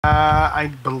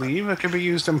I believe it can be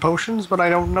used in potions, but I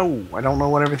don't know. I don't know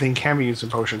what everything can be used in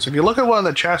potions. If you look at one of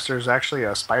the chests, there's actually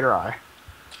a spider eye.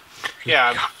 Yeah,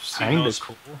 I've seen Kinda those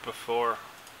cool. before.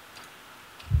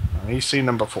 You've seen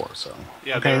them before, so.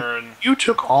 Yeah, they Okay, were in. you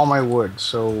took all my wood,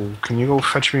 so can you go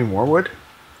fetch me more wood?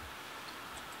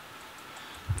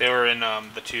 They were in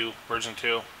the version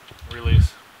 2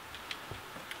 release.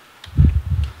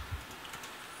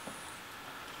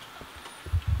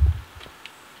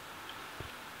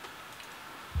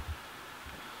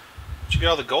 Did you get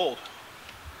all the gold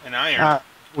and iron?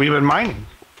 We've been mining.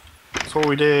 That's what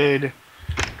we did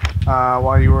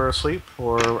while you were asleep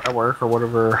or at work or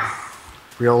whatever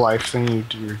real life thing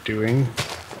you're doing.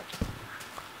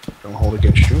 Don't hold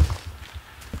against you.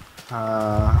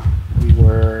 We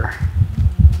were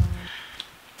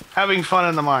having fun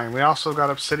in the mine. We also got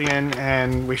obsidian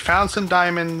and we found some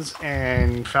diamonds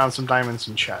and found some diamonds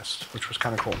in chests, which was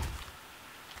kind of cool.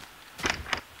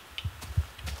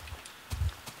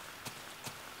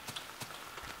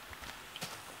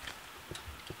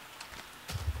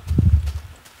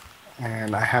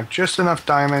 And I have just enough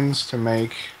diamonds to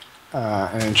make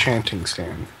an enchanting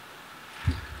stand.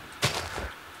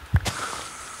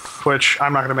 Which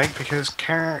I'm not going to make because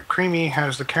Creamy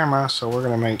has the camera, so we're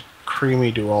going to make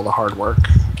Creamy do all the hard work.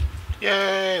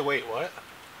 Yay! Wait, what?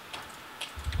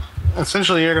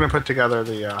 Essentially, you're going to put together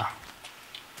the...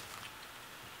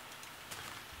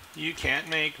 You can't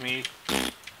make me.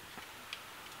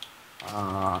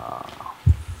 Ah,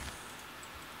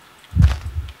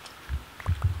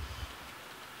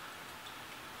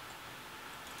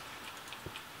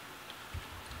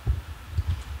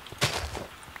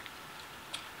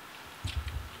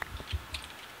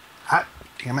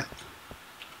 damn it.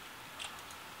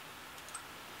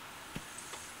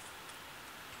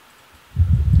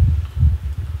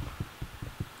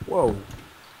 Whoa.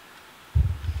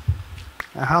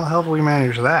 Now, how the hell do we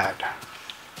manage that?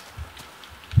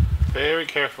 Very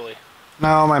carefully.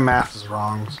 No, my math is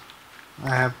wrong. I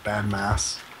have bad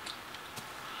math.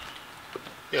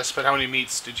 Yes, but how many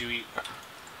meats did you eat?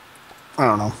 I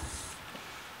don't know.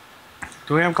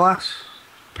 Do we have glass?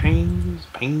 Pains.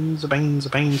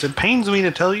 It pains me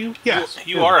to tell you. Yes.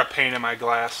 You are a pain in my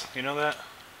glass. You know that?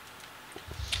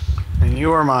 And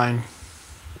you are mine.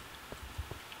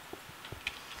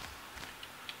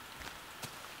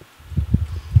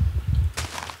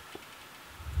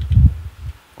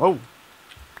 Whoa.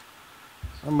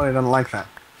 Somebody doesn't like that.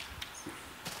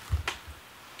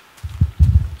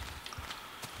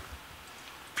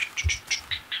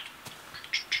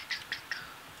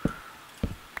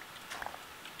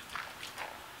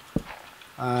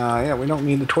 Yeah, we don't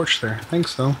need the torch there.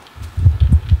 Thanks, though.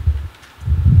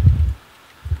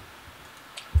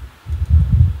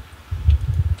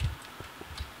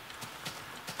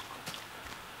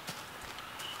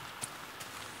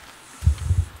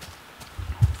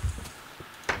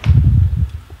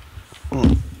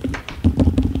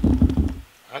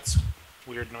 That's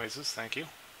weird noises. Thank you.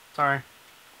 Sorry.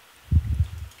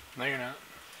 No, you're not.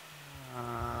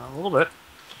 A little bit.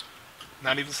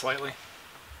 Not even slightly.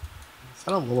 Is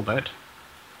that a little bit?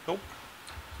 Nope.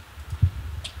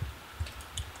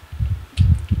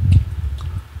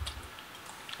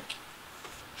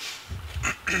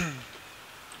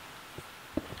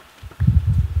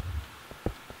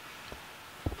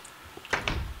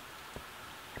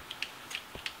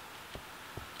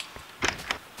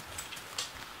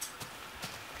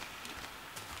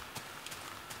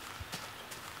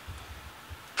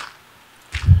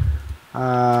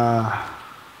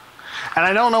 And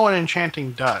I don't know what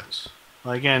enchanting does.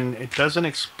 Again, it doesn't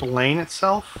explain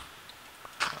itself.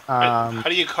 How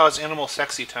do you cause animal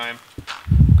sexy time?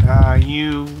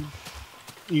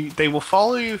 They will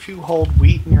follow you if you hold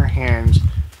wheat in your hands.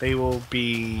 They will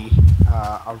be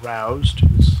aroused.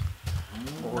 Is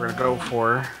what we're gonna go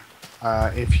for.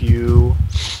 If you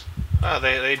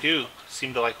They do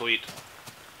seem to like wheat.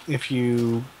 if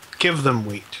you give them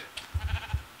wheat.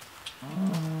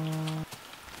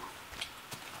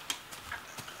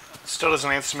 Still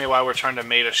doesn't answer me why we're trying to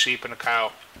mate a sheep and a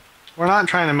cow. We're not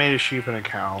trying to mate a sheep and a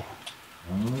cow.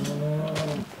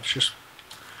 It's just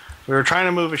we were trying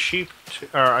to move a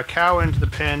cow into the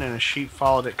pen, and a sheep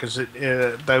followed it because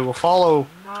they will follow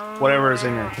whatever is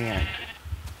in your hand.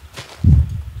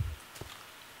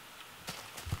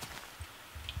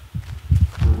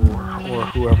 Or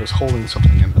whoever's holding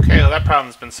something in. Okay, well, that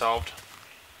problem's been solved.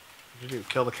 What did you do?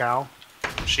 Kill the cow?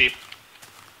 Sheep.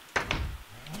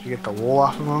 Did you get the wool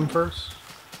off of them first?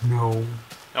 No.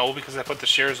 No, because I put the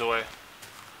shears away.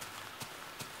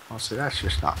 Well, see, that's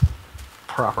just not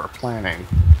proper planning.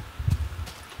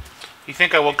 You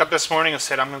think I woke up this morning and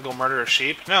said I'm gonna go murder a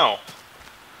sheep? No.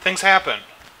 Things happen.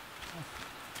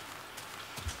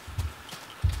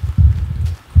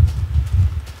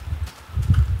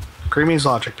 Creamy's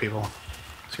logic, people.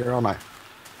 It's here all night.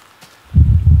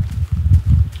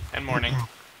 And morning.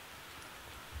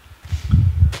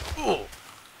 Ooh.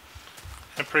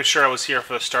 I'm pretty sure I was here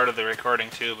for the start of the recording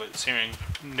too, but seeming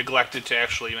neglected to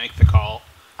actually make the call.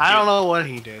 I don't know what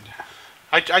he did.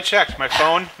 I checked my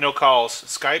phone, no calls.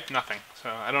 Skype, nothing. So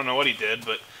I don't know what he did,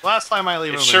 but Last time I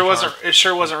leave it sure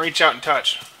wasn't reach out and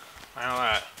touch. I know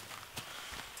that.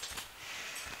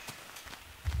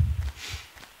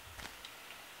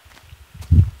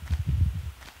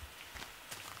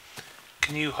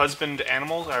 Can you husband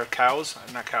animals or cows?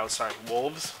 Not cows, sorry,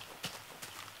 wolves.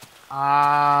 Do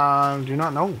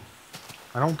not know.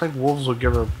 I don't think wolves would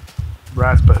give a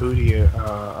rat's bahootie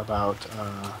about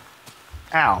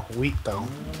wheat though.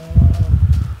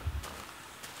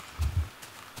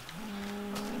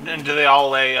 And do they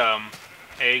all lay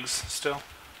eggs still?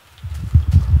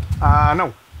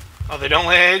 No. Oh, they don't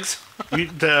lay eggs?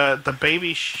 The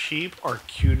baby sheep are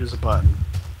cute as a button.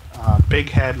 Big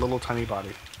head, little tiny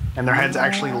body. And their head's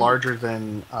actually larger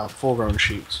than full-grown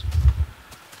sheeps.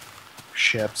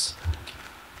 Ships.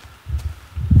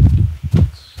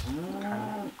 It's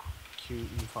kind of cute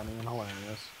and funny and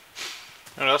hilarious.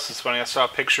 You know what else is funny? I saw a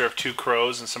picture of two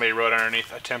crows and somebody wrote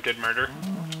underneath attempted murder.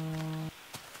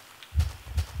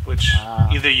 Which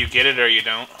either you get it or you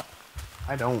don't.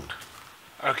 I don't.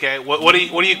 Okay, what do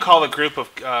you call a group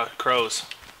of crows?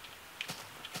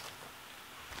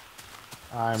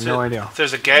 I have no idea. If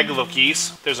there's a gaggle of geese,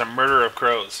 there's a murder of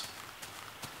crows.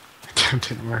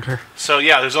 Attempted murder. So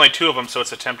yeah, there's only two of them, so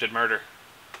it's attempted murder.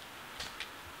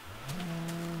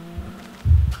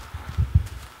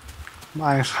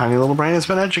 My tiny little brain has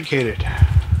been educated.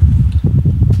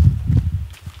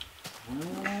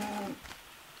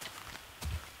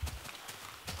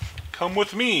 Come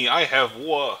with me, I have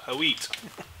a wheat.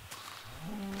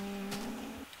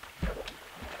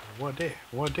 What day?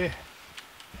 What day?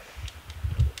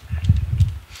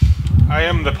 I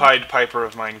am the Pied Piper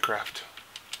of Minecraft.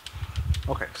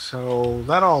 Okay, so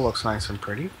that all looks nice and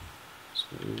pretty. So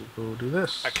we'll do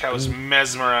this. That cow is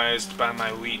mesmerized by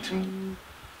my wheat. So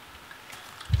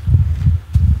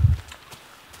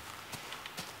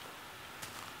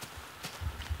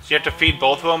you have to feed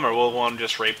both of them, or will one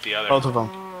just rape the other? Both of them.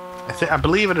 I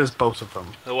believe it is both of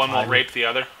them. The one won't rape the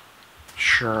other?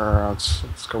 Sure,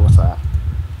 let's go with that.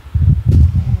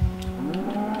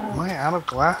 Am I out of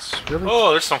glass? Really?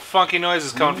 Oh, there's some funky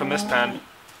noises coming from this pen.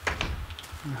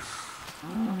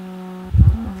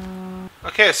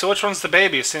 Okay, so which one's the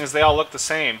baby, seeing as they all look the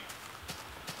same?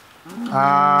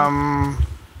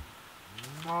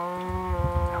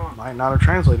 Might not have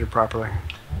translated properly.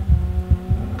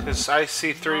 Because I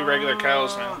see 3 regular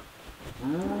cows now.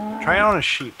 Try it on a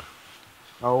sheep.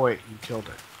 Oh wait, you killed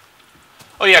it.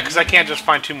 Oh yeah, because I can't just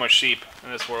find too much sheep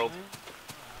in this world.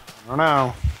 I don't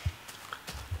know.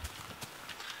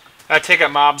 I take it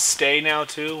mobs stay now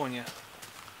too when you...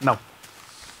 No.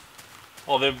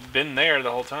 Well, they've been there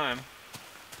the whole time.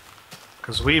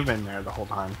 Because we've been there the whole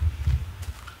time.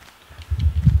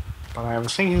 But I have a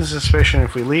sinking suspicion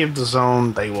if we leave the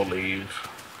zone, they will leave.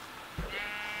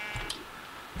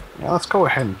 Yeah, let's go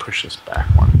ahead and push this back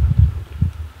one.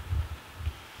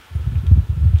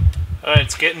 Alright,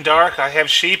 it's getting dark. I have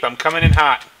sheep. I'm coming in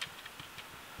hot.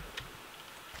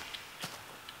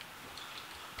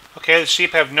 Okay, the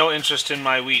sheep have no interest in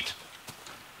my wheat.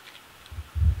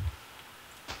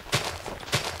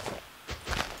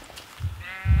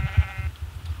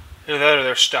 Either that or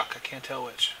they're stuck. I can't tell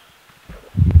which.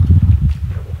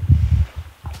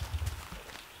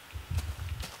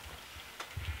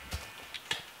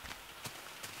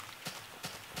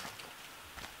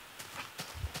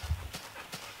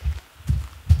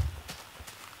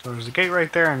 So there's a gate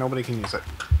right there and nobody can use it.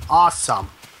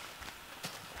 Awesome.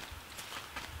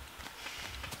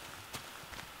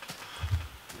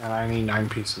 And I need 9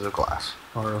 pieces of glass.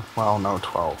 Or, well, no,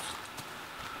 12.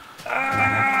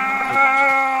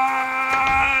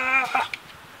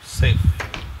 Safe.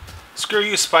 Screw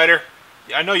you, spider.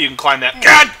 Yeah, I know you can climb that.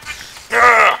 God!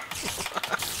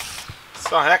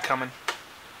 Saw that coming.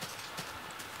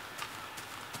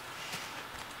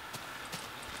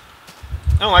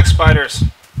 I don't like spiders.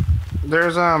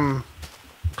 There's,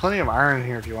 plenty of iron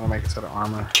here if you want to make a set of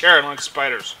armor. Care, I don't like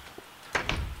spiders.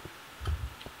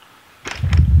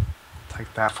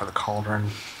 Take that for the cauldron.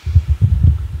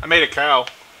 I made a cow.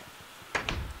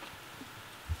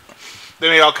 They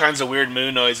made all kinds of weird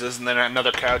moo noises, and then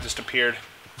another cow just appeared.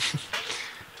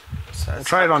 So We'll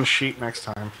try it on sheep next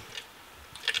time.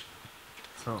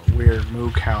 So weird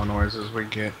moo cow noises we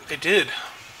get. They did.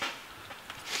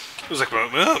 was like moo,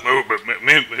 moo, moo, moo,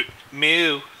 moo, moo,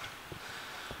 moo.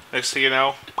 Next thing you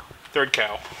know, third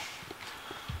cow.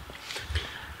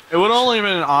 It would only have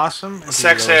been awesome. If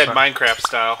Sex ed, Minecraft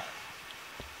style.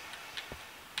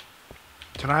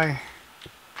 Did I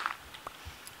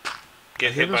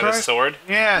get hit by the sword?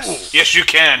 Yes. Yes, you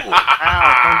can.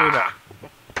 Ow, don't do that.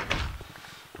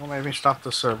 Don't make me stop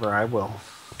the server. I will.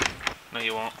 No,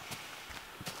 you won't.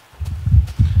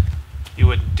 You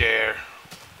wouldn't dare.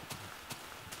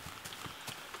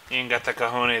 You ain't got the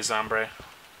cojones, hombre.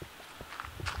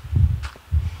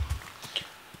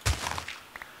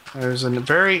 There's a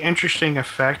very interesting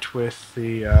effect with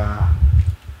the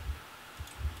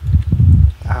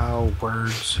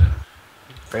words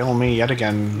fail me yet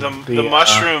again. The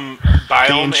mushroom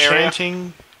biome the area.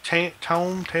 enchanting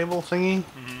tome table thingy.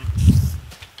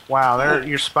 Mm-hmm. Wow, there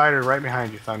your spider right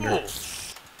behind you, Thunder.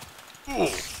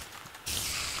 There's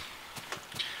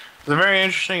a very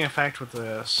interesting effect with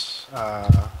this.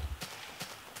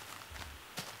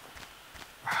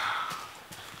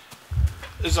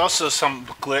 There's also some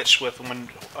glitch with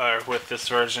with this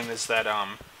version is that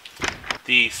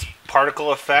the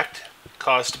particle effect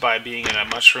caused by being in a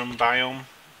mushroom biome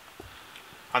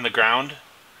on the ground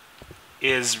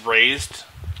is raised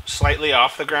slightly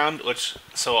off the ground, which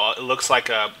so it looks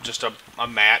like just a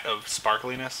mat of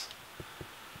sparkliness.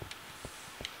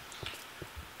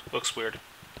 Looks weird.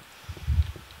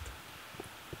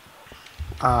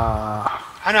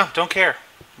 I know. Don't care.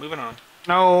 Moving on.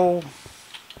 No.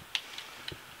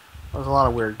 There's a lot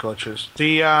of weird glitches.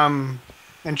 The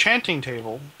enchanting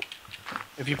table,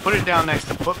 if you put it down next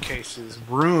to bookcases,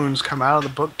 runes come out of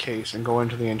the bookcase and go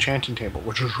into the enchanting table,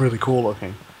 which is really cool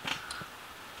looking.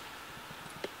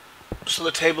 So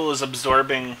the table is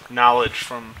absorbing knowledge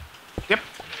from... Yep.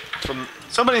 From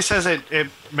somebody says it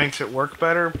makes it work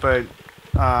better, but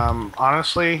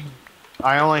honestly,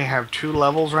 I only have 2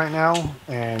 levels right now,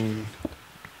 and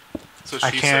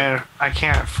I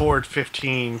can't afford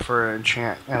 15 for an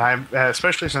enchant, and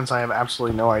especially since I have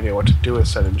absolutely no idea what to do with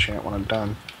said enchant when I'm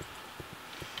done.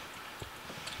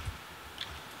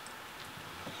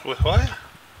 With what?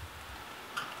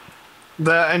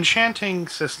 The enchanting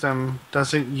system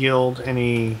doesn't yield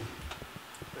any.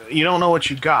 You don't know what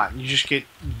you got. You just get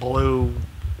blue,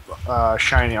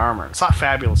 shiny armor. It's not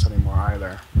fabulous anymore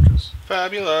either, which is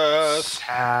fabulous.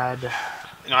 Sad.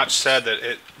 Not sad that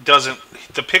it doesn't.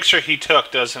 The picture he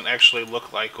took doesn't actually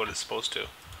look like what it's supposed to.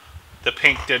 The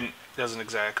pink doesn't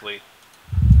exactly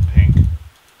pink.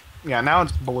 Yeah, now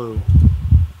it's blue.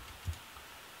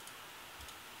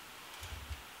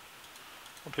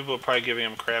 Well, people are probably giving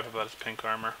him crap about his pink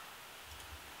armor.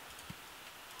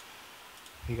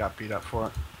 He got beat up for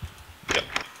it. Yep.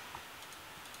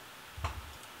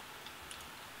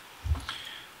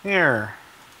 Here.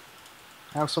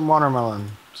 Have some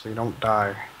watermelon so you don't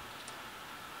die.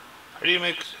 How do you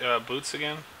make boots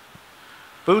again?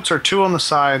 Boots are 2 on the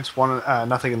sides,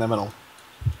 nothing in the middle.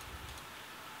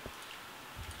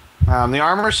 The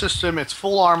armor system, it's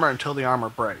full armor until the armor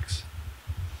breaks.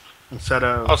 Instead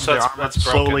of the armor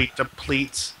slowly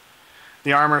depletes.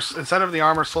 The armor, instead of the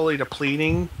armor slowly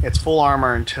depleting, it's full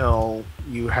armor until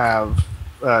you have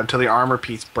until the armor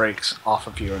piece breaks off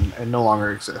of you and no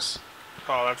longer exists.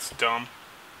 Oh, that's dumb.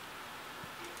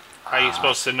 How are you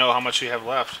supposed to know how much you have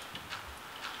left?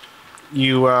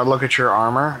 You look at your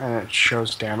armor and it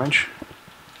shows damage.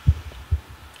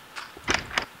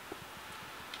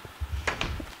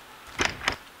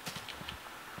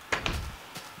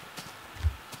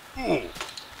 Ooh.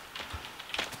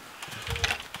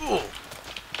 Ooh.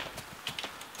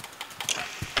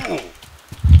 Ooh.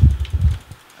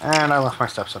 And I left my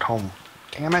steps at home.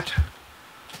 Damn it.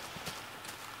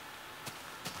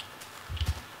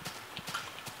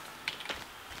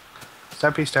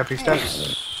 Steppy, steppy,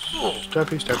 steps.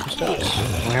 Steppy, steppy, steps.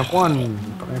 We have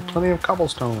 1, but I have plenty of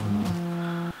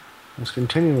cobblestone. Let's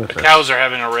continue with this. The cows are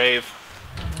having a rave.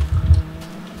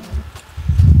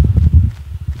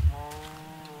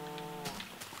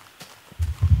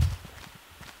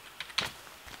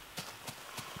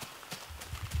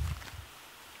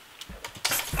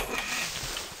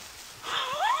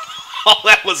 Oh,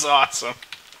 that was awesome.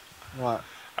 What?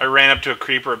 I ran up to a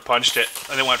creeper and punched it,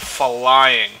 and it went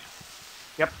flying.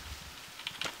 Yep.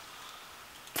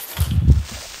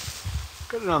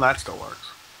 Good to know that still works.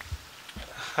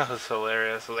 That was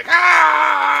hilarious. I was like,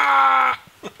 ah!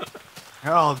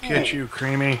 I'll get you,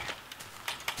 Creamy.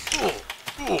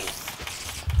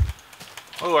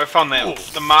 Oh, I found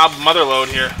the mob motherlode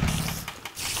here.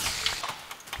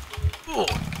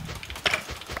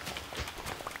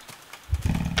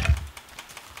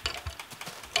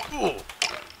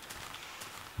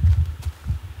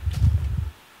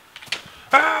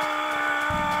 Ah!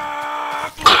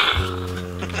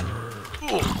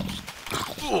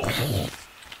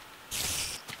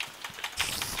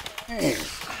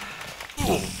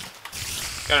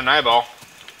 Got an eyeball.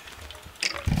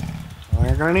 Well,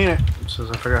 you're gonna need it. So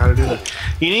I figure out how to do that.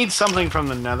 You need something from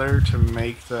the Nether to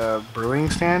make the brewing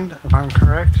stand, if I'm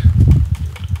correct,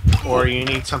 or you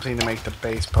need something to make the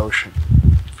base potion.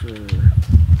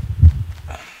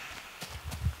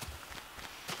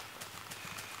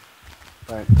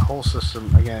 But the whole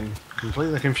system, again,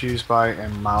 completely confused by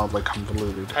and mildly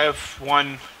convoluted. I have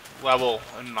one level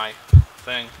in my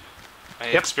thing. My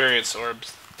experience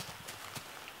orbs.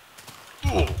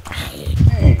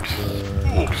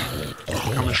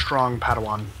 Become a strong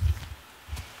Padawan.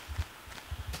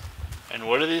 And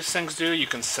what do these things do? You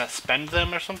can spend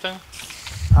them or something?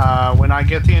 When I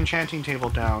get the enchanting table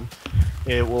down,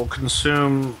 it will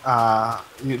consume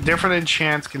different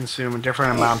enchants consume a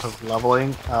different amount of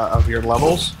leveling of your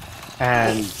levels,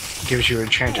 and gives you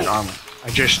enchanted armor.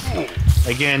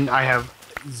 Again, I have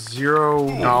zero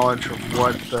knowledge of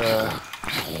what the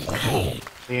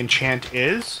enchant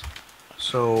is.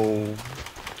 So,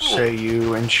 say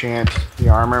you enchant the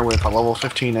armor with a level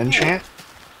 15 enchant.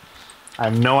 I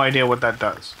have no idea what that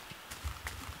does.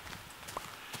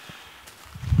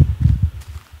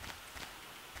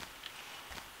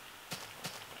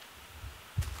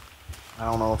 I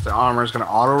don't know if the armor is going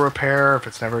to auto-repair, if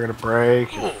it's never going to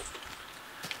break, if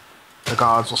the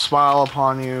gods will smile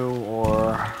upon you,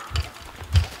 or...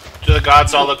 Do the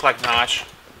gods all look like Notch?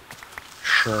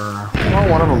 Sure. Well,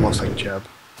 one of them looks like Jeb,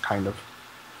 kind of.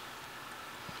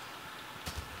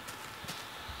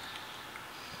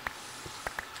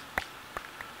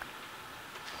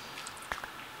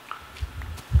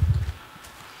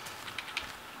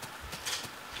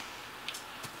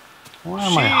 Why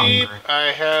am I hungry?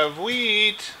 I have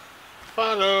wheat.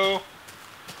 Follow.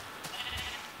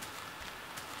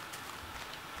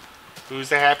 Who's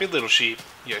the happy little sheep?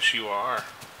 Yes, you are.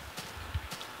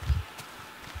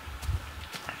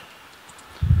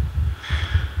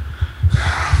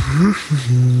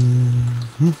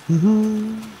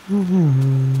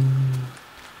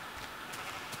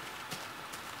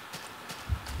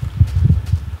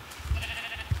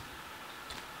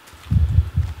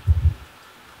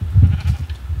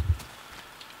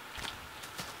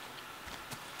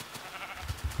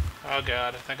 Oh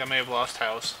god, I think I may have lost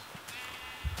house.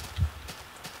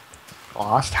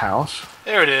 Lost house?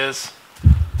 There it is.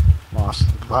 Lost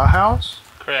the house?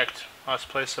 Correct. Lost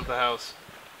place of the house.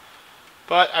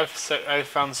 But I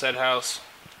found said house.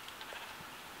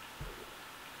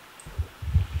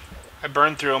 I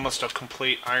burned through almost a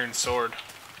complete iron sword.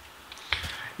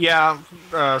 Yeah,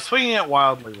 swinging it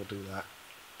wildly will do that.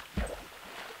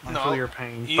 I feel your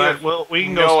pain. But we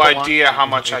can go no idea how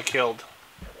much I killed.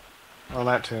 Well,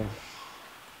 that too.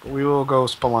 But we will go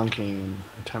spelunking and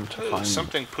attempt to find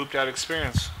something pooped out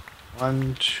experience.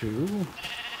 1, 2.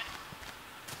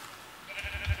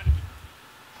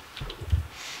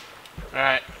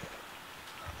 Alright.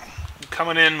 I'm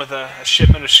coming in with a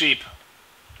shipment of sheep.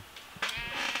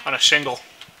 On a shingle.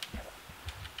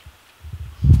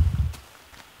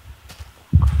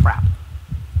 Crap.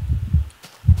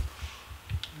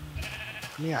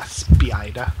 Yeah,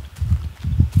 spider.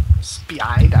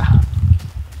 Spider.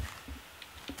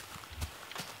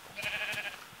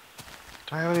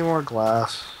 Do I have any more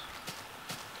glass?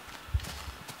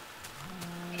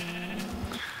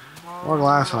 More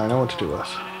glass and I know what to do with.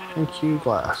 Thank you,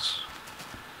 glass.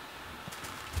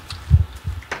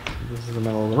 This is the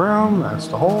middle of the room. That's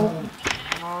the hole.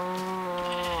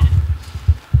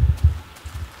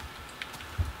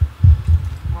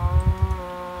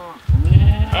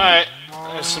 Alright.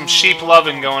 There's some sheep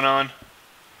loving going on.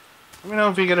 Let me know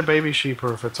if you get a baby sheep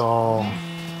or if it's all...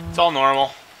 It's all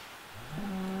normal.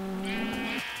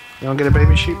 You don't get a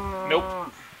baby sheep? Nope.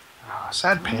 Oh,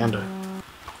 sad panda.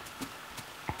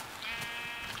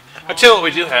 I'll tell you what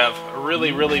we do have. A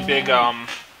really, really big,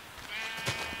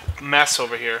 mess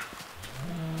over here.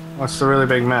 What's the really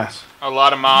big mess? A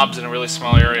lot of mobs in a really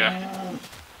small area.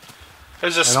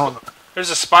 There's a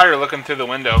spider looking through the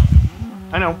window.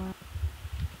 I know.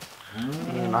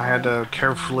 And I had to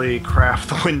carefully craft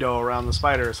the window around the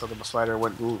spider so that the spider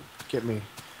wouldn't get me.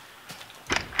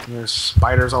 And there's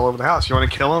spiders all over the house. You want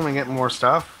to kill them and get more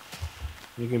stuff?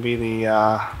 You can be the,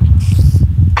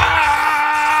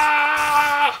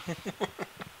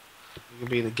 you can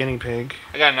be the guinea pig.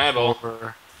 I got an eyeball.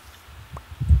 For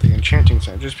the enchanting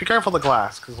center. Just be careful of the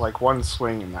glass, because like one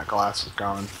swing and that glass is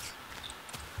gone.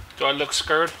 Do I look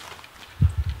scared?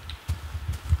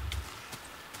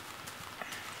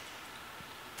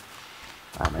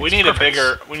 We need a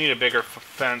bigger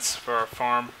fence for our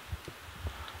farm.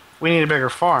 We need a bigger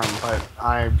farm, but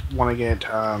I want to get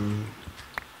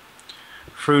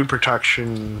food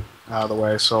production out of the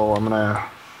way, so I'm gonna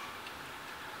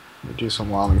do some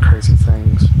wild and crazy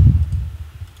things.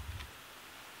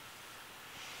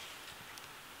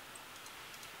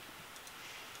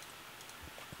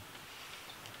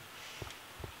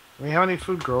 Do we have any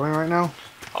food growing right now?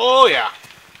 Oh yeah.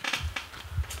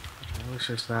 At least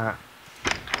there's that.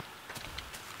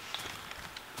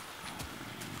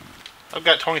 I've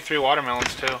got 23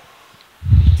 watermelons too.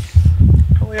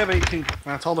 We have 18.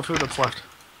 That's all the food that's left.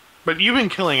 But you've been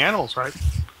killing animals, right?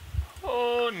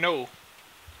 Oh no.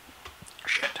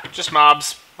 Shit. Just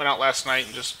mobs. Went out last night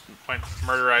and just went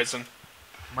murderizing.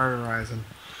 Murderizing.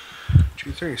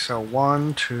 2, 3. So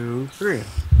 1, 2, 3.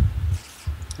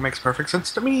 Makes perfect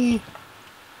sense to me.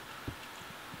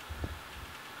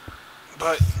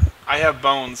 But I have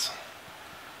bones.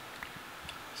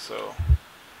 So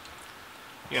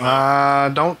you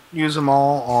know. Don't use them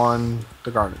all on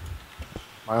the garden.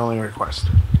 My only request.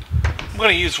 I'm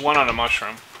gonna use one on a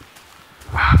mushroom.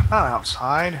 Not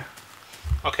outside.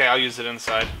 Okay, I'll use it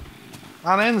inside.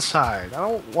 Not inside. I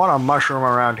don't want a mushroom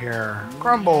around here.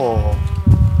 Grumble.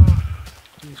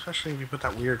 Especially if you put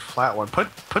that weird flat one.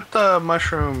 Put the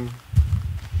mushroom.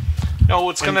 No,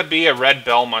 it's gonna be a red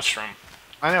bell mushroom.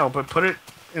 I know, but put it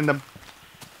in the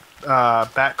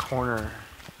back corner.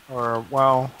 Or,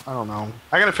 well, I don't know.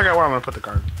 I gotta figure out where I'm gonna put the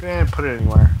garden. Put it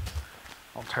anywhere.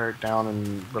 I'll tear it down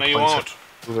and replace No, you won't. it.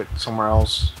 Move it somewhere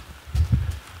else.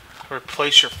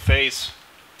 Replace your face.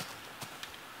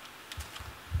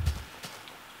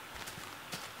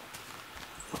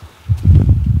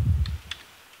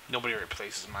 Nobody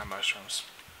replaces my mushrooms.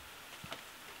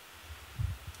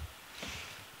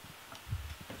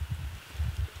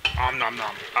 Nom nom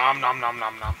nom. Nom nom nom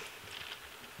nom nom.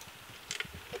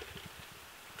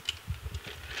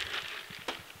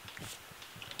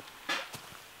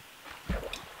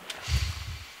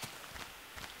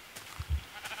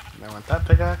 I want that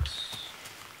pickaxe.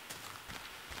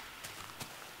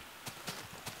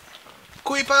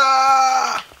 Creeper!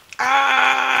 Ah!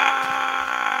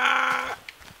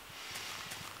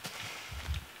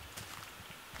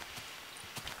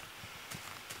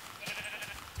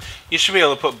 You should be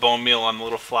able to put bone meal on the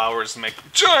little flowers and make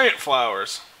giant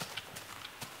flowers.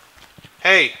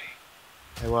 Hey,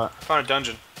 Hey, what? I found a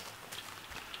dungeon.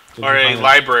 Did Or you a find it?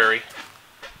 library.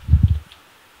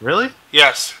 Really?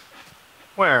 Yes.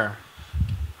 Where?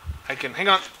 I can... Hang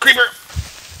on. Creeper!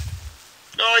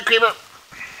 Oh, a creeper!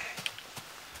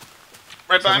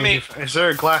 Right by me. Is there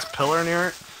a glass pillar near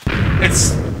it?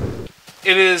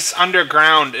 It is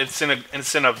underground. It's in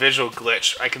a visual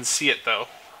glitch. I can see it though.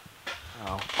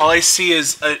 Oh. All I see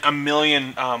is a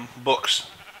million books.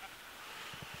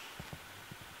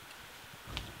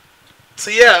 So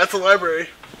yeah, that's a library.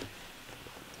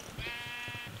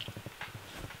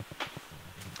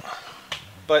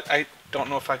 But I don't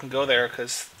know if I can go there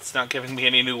because it's not giving me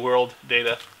any new world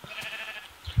data.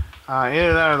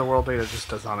 Either that or the world data just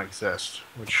does not exist,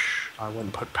 which I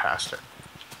wouldn't put past it.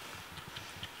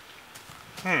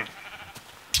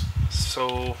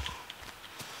 So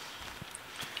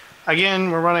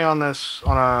again, we're running on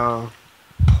a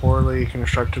poorly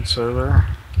constructed server,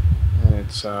 and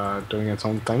it's doing its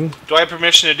own thing. do I have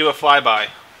permission to do a flyby?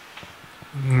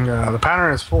 The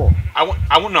pattern is full. I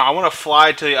want to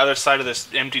fly to the other side of this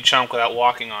empty chunk without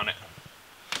walking on it.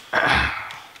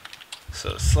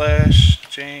 So /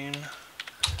 Jane.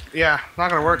 Yeah, not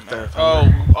gonna work there. Oh,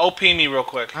 OP me real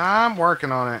quick. I'm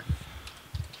working on it.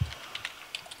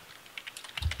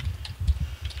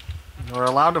 We're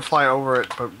allowed to fly over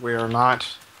it, but we are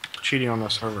not cheating on the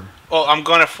server. Well, I'm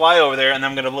going to fly over there, and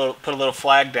I'm going to put a little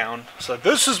flag down. So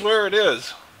this is where it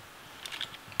is.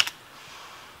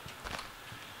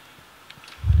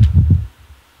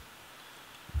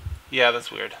 Yeah,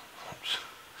 that's weird.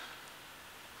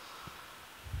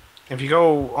 If you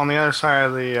go on the other side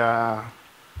of the, yeah,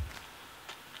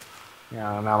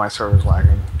 now my server's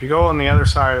lagging. If you go on the other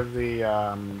side of the,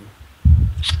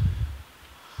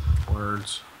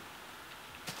 words.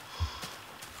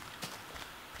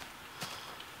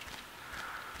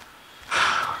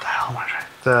 What the hell am I trying?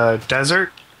 The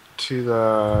desert to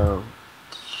the,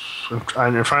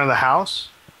 in front of the house,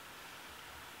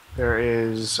 there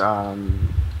is,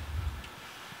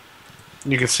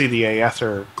 you can see the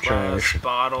Aether Glass generation.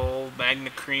 bottle,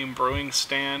 Magna Cream brewing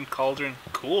stand, cauldron.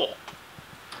 Cool.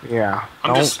 Yeah.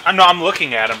 I'm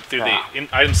looking at them through Yeah. the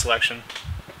item selection.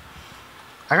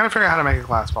 I gotta figure out how to make a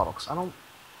glass bottle, because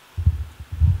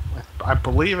I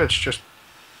believe it's just...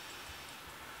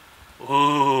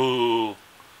 Ooh.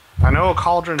 I know a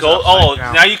cauldron's Gold. upside Oh,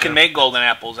 down. now you can make golden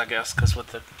apples, I guess, because with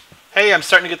the. Hey, I'm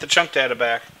starting to get the chunk data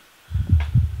back.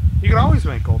 You could always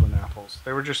make golden apples.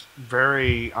 They were just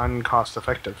very uncost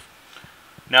effective.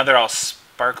 Now they're all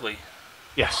sparkly.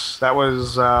 Yes, that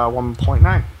was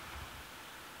 1.9.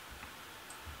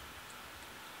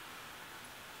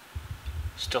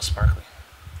 Still sparkly.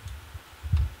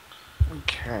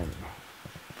 Okay.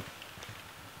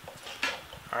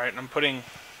 Alright, I'm putting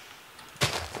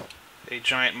a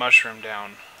giant mushroom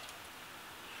down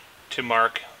to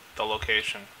mark the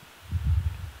location.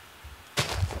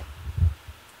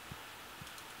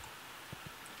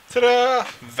 Ta-da!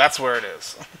 That's where it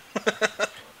is.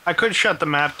 I could shut the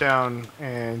map down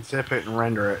and zip it and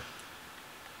render it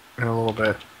in a little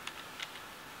bit.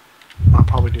 I'll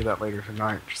probably do that later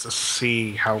tonight just to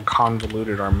see how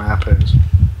convoluted our map is.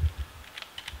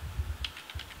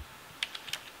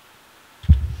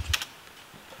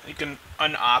 You can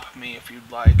un-op me if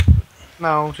you'd like.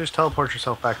 No, just teleport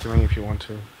yourself back to me if you want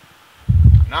to.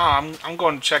 No, I'm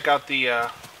going to check out the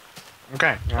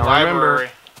Okay, now library. remember,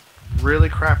 really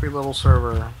crappy little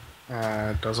server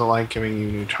doesn't like giving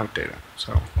you new chunk data,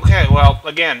 so... Okay, well,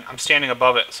 again, I'm standing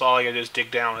above it, so all I gotta do is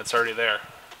dig down, it's already there.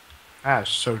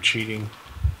 That's so cheating.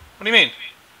 What do you mean?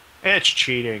 It's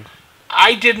cheating.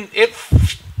 I didn't...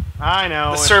 I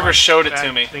know. The server showed it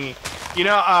to me. Thingy. You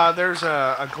know, there's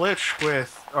a glitch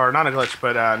with... Or not a glitch,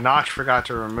 but Notch forgot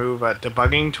to remove a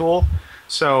debugging tool.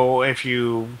 So if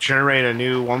you generate a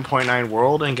new 1.9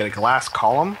 world and get a glass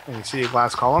column, and you see a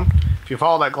glass column, if you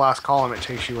follow that glass column, it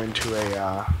takes you into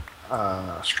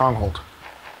a stronghold.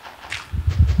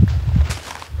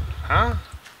 Huh?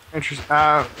 Interesting.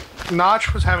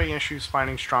 Notch was having issues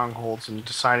finding strongholds and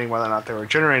deciding whether or not they were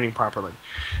generating properly.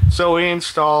 So we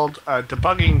installed a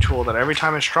debugging tool that every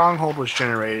time a stronghold was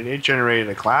generated, it generated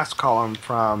a glass column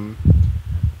from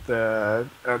the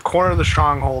corner of the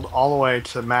stronghold all the way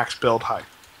to max build height.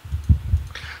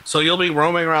 So you'll be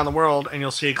roaming around the world and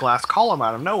you'll see a glass column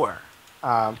out of nowhere.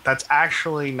 That's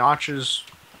actually Notch's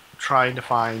trying to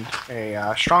find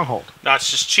a stronghold.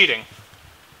 Notch just cheating.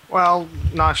 Well,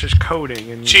 Notch is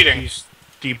coding and Cheating. He's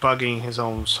debugging his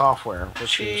own software,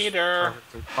 which Cheater. is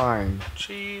perfectly fine.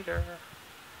 Cheater.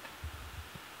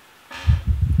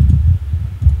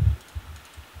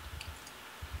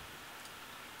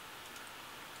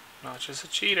 Notch is a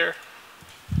cheater.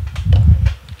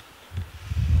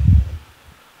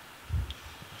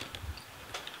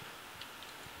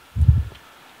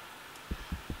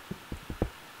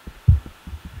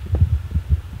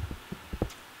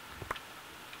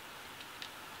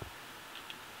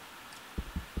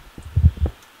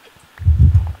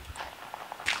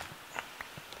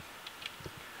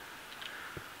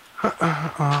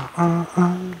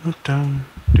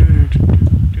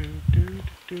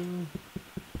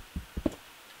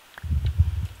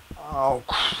 Oh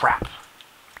crap.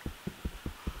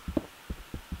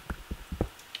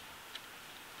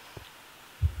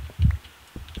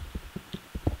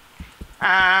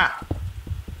 Ah.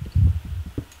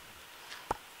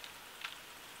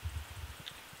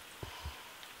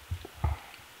 Of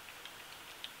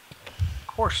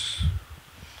course.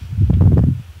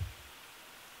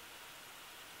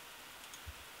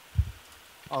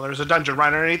 Oh, there's a dungeon right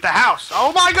underneath the house.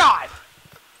 Oh my god!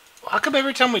 How come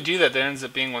every time we do that, there ends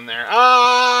up being one there?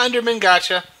 Ah, Enderman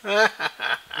gotcha.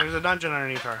 There's a dungeon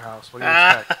underneath our house. What do you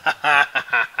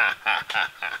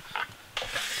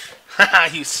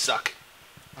expect? You suck.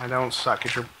 I don't suck.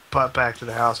 Get your butt back to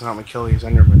the house and help me kill these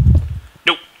Endermen.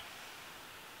 Nope.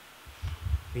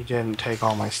 He didn't take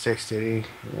all my sticks, did he?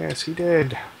 Yes, he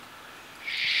did.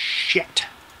 Shit.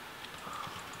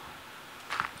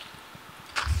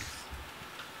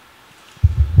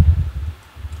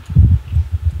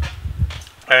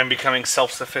 I am becoming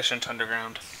self-sufficient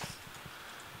underground.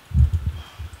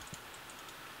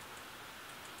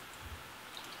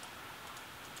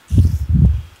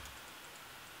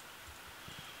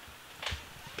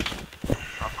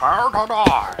 Prepare to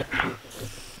die.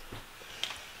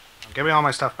 Give me all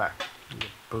my stuff back. You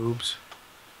boobs.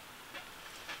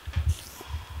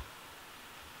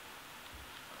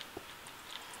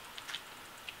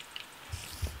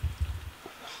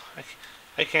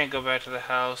 I can't go back to the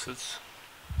house. It's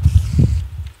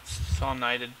all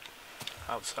nighted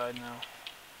outside now.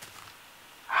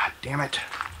 Ah, damn it.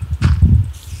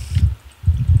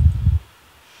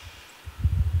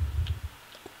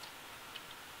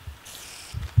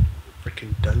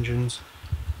 Freaking dungeons.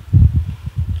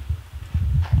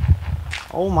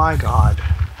 Oh my god.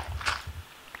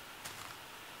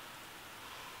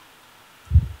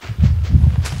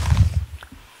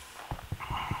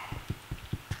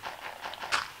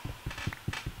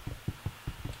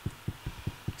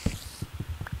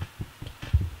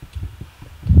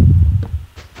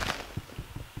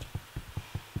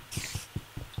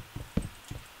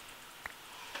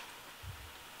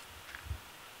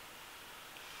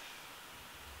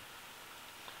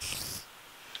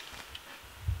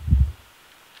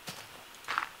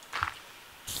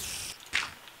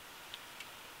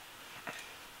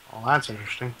 Well, that's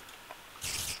interesting.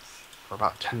 For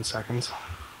about 10 seconds.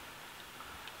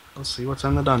 Let's see what's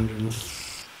in the dungeon.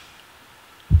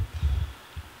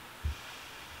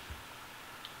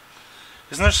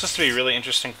 Isn't there supposed to be really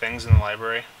interesting things in the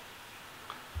library?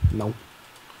 Nope.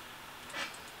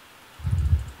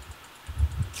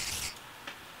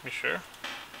 You sure?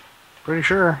 Pretty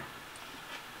sure.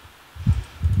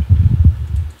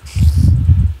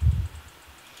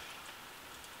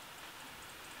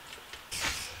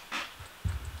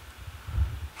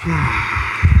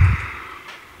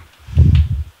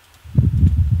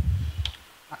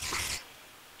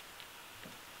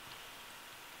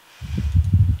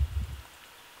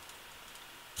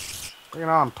 Bring it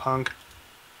on, punk.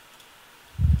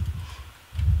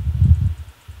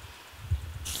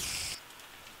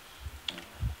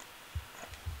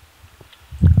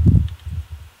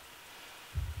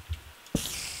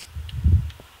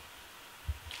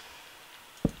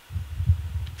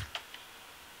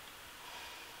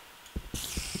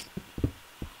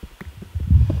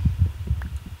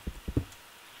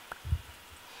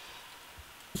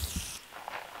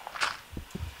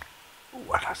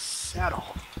 What a saddle.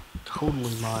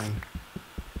 Totally mine.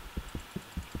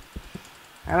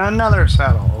 And another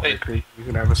saddle. Okay, Creek, you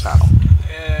can have a saddle.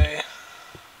 Yay.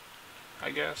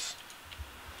 I guess.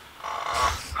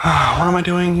 What am I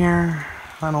doing here?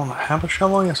 I don't have a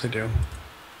shovel? Yes, I do.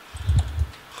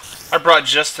 I brought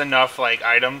just enough, like,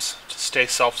 items to stay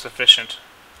self-sufficient.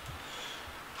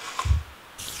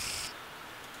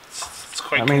 It's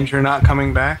quite That means you're not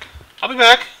coming back? I'll be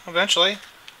back, eventually.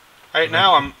 Right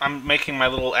now, I'm making my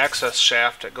little access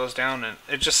shaft that goes down, and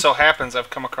it just so happens I've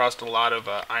come across a lot of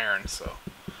iron, so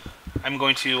I'm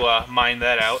going to mine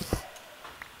that out.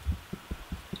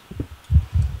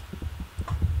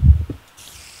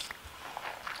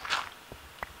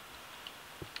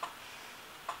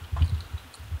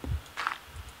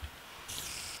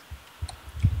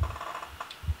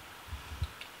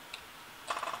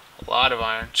 A lot of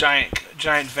iron.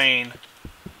 Giant vein.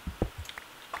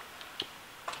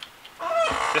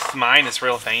 This mine is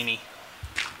real veiny.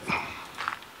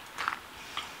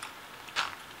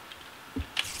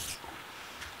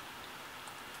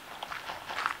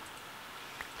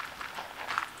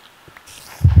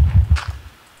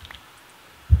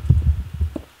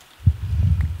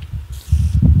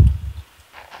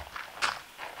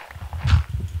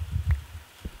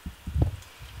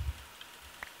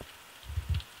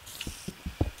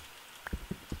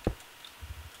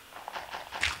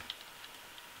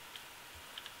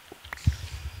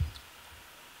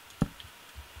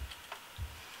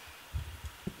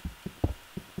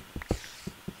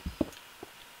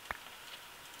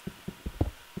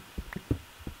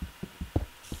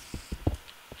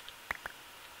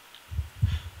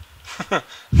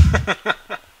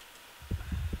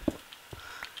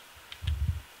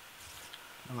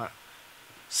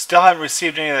 Still haven't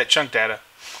received any of that chunk data.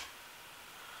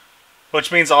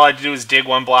 Which means all I do is dig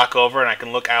one block over and I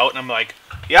can look out and I'm like,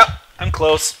 yep, I'm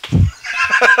close.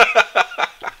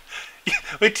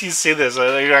 Wait till you see this.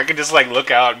 I can just like look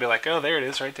out and be like, oh, there it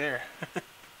is right there.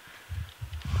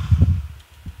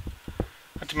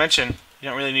 Not to mention, you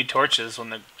don't really need torches when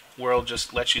the world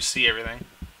just lets you see everything.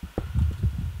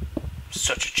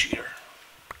 Such a cheater.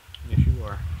 Yes, you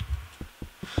are.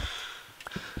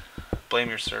 Blame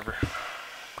your server.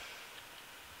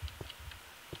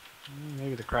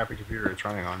 Maybe the crappy computer it's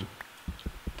running on.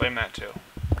 Blame that too.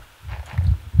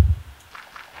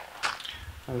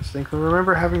 I distinctly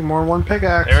remember having more than one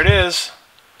pickaxe. There it is.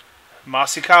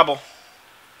 Mossy cobble.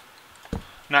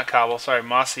 Not cobble, sorry,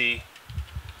 mossy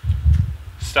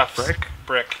stuff. Brick?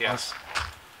 Brick, yes.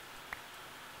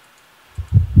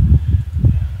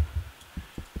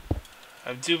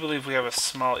 I do believe we have a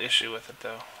small issue with it,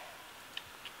 though.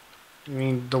 You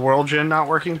mean the world gen not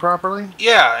working properly?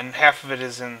 Yeah, and half of it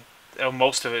is in... Oh,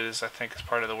 most of it is, I think, is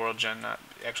part of the world gen not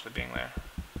actually being there.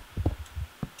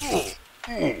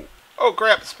 Oh,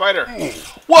 crap, spider.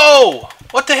 Whoa!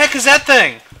 What the heck is that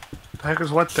thing? The heck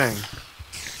is what thing?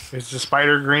 Is the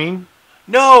spider green?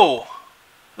 No!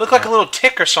 Looked like a little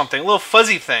tick or something, a little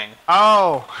fuzzy thing.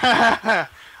 Oh!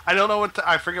 I don't know what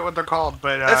I forget what they're called,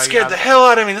 but that scared the hell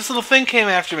out of me. This little thing came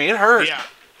after me. It hurt.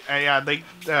 Yeah,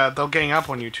 they'll gang up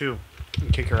on you too,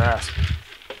 and kick your ass.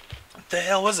 What the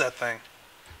hell was that thing?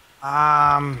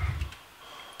 God,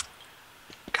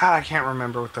 I can't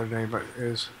remember what their name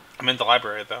is. I'm in the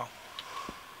library though.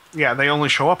 Yeah, they only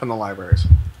show up in the libraries.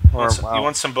 You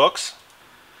want some books?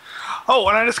 Oh,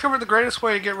 and I discovered the greatest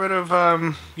way to get rid of,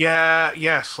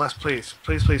 yes, please.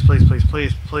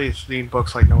 Please need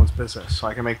books like no one's business, so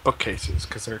I can make bookcases,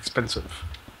 because they're expensive.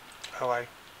 Oh, I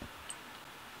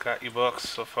got you books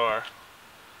so far.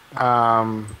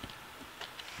 Um,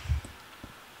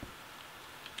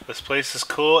 This place is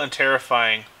cool and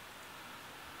terrifying.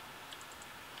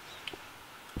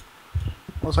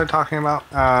 what was I talking about?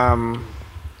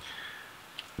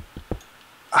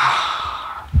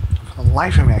 For the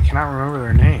life of me, I cannot remember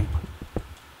their name.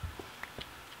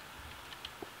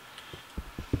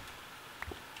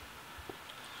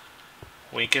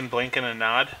 Winking, blinking, and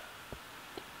nod.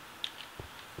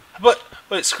 But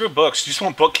wait, screw books. You just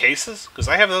want bookcases? Because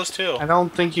I have those too. I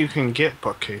don't think you can get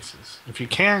bookcases. If you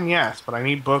can, yes, but I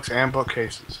need books and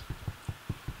bookcases.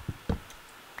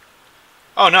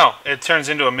 Oh no, it turns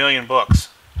into 1,000,000 books.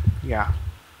 Yeah.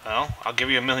 Well, I'll give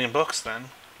you 1,000,000 books then.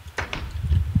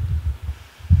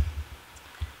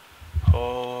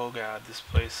 Oh god, this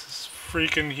place is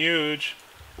freaking huge.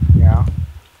 Yeah.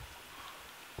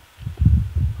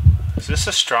 Is this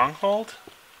a stronghold?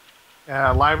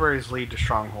 Libraries lead to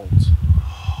strongholds.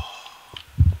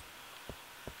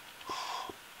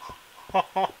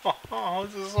 Oh,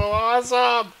 this is so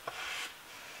awesome!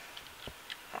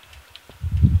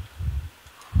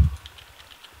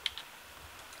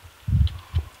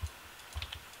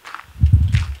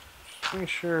 Just make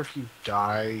sure if you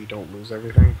die, you don't lose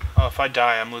everything. Oh, if I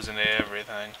die, I'm losing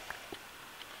everything.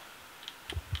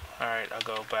 Alright, I'll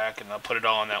go back and I'll put it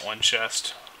all in that one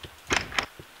chest.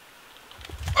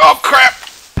 Oh, crap!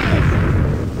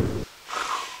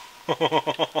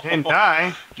 You didn't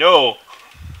die. No!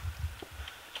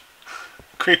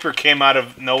 Creeper came out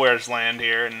of nowhere's land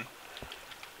here and...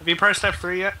 Have you pressed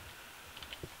F3 yet?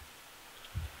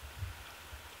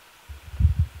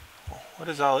 What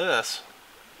is all this?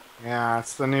 Yeah,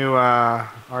 it's the new,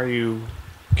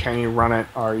 can you run it?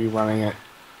 Are you running it?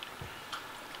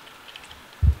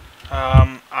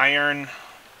 Iron,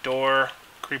 door,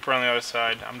 creeper on the other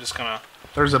side. I'm just gonna...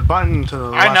 There's a button to the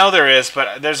left. I know there is,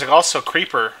 but there's also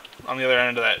creeper on the other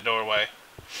end of that doorway.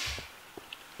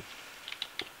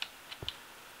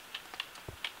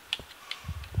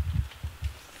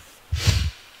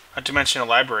 Not to mention a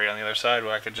library on the other side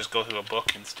where I could just go through a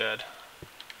book instead.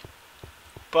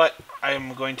 But I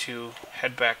am going to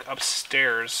head back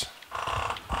upstairs.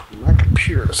 My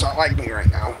computer does not like me right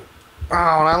now.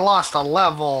 Oh, and I lost a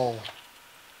level.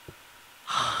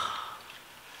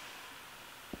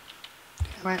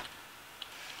 Damn it.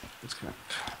 Disconnect.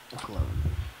 F11.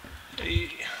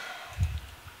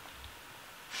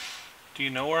 Do you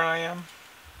know where I am?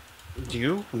 Do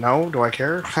you? No? Do I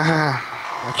care?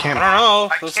 I can't. I don't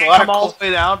know. I There's can't a lot come of all the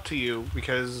way out to you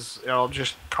because it'll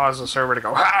just cause the server to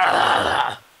go.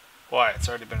 Why? It's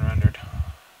already been rendered.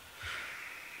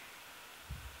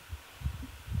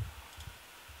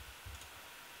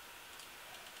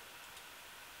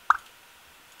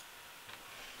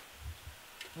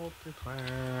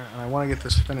 Multiplayer. And I want to get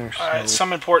this finished. Alright, So.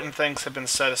 some important things have been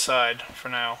set aside for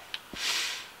now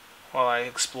while I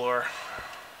explore.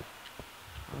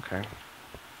 Okay.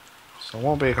 So it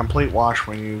won't be a complete wash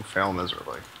when you fail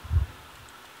miserably.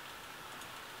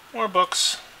 More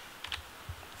books.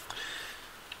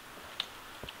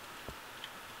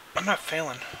 I'm not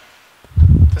failing.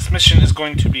 This mission is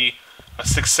going to be a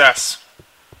success.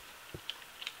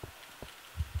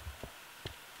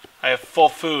 I have full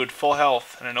food, full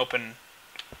health, and an open...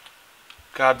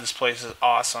 God, this place is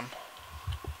awesome.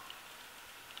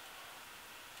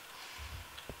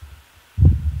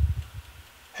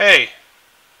 Hey!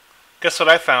 Guess what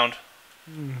I found?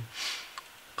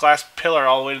 Glass pillar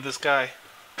all the way to the sky.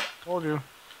 Told you.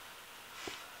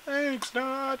 Thanks,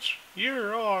 Notch.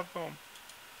 You're awesome.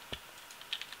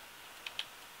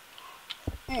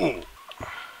 Ooh.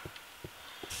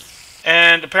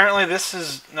 And apparently this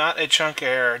is not a chunk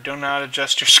error. Do not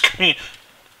adjust your screen.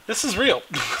 This is real.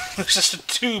 There's just a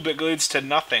tube that leads to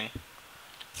nothing.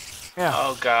 Yeah.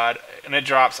 Oh god. And it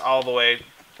drops all the way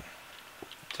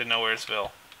to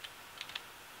Nowheresville.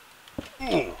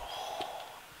 Ooh.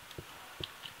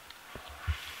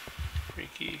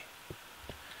 Freaky.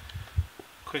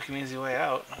 Quick and easy way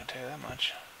out, I can tell you that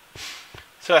much.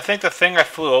 So I think the thing I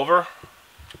flew over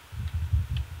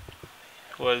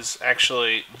was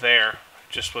actually there.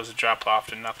 Just was a drop off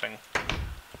to nothing.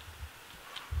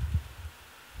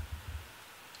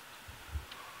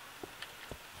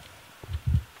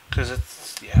 Because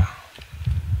it's, yeah.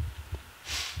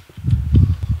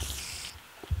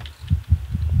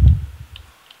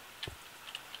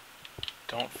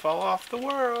 Don't fall off the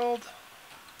world.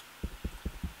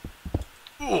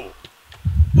 Ooh.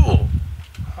 Ooh.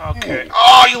 Okay. Ooh.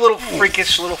 Oh, you little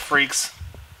freakish little freaks.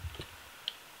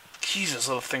 Jesus,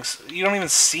 little things. You don't even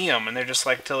see them, and they're just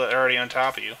like till they're already on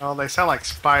top of you. Oh, they sound like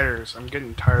spiders. I'm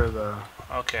getting tired of the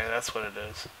Okay, that's what it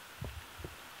is.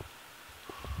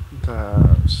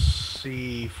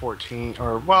 C14,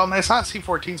 or well, it's not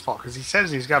C14's fault because he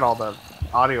says he's got all the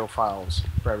audio files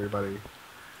for everybody.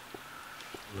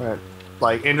 But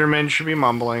like Endermen should be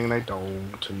mumbling, and they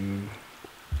don't. And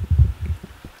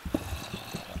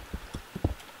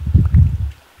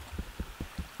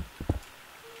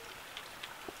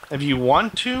if you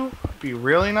want to be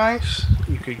really nice,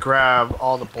 you could grab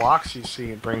all the blocks you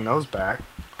see and bring those back.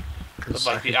 With,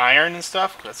 like the iron and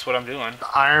stuff. That's what I'm doing. The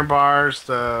iron bars,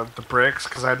 the bricks,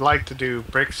 because I'd like to do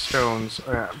brick stones.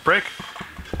 Brick.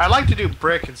 I'd like to do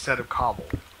brick instead of cobble.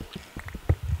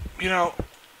 You know,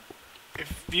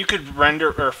 if you could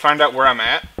render or find out where I'm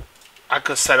at, I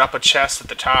could set up a chest at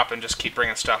the top and just keep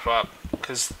bringing stuff up.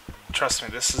 Because trust me,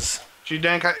 this is.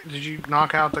 Did you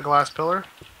knock out the glass pillar?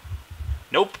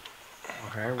 Nope.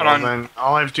 Okay. Well, then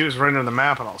all I have to do is render the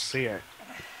map and I'll see it.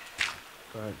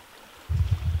 But.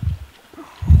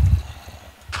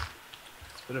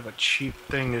 Bit of a cheap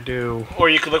thing to do. Or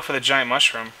you could look for the giant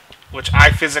mushroom, which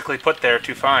I physically put there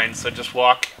to find, so just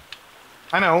walk.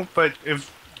 I know, but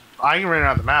if I can render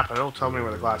out the map, it'll tell me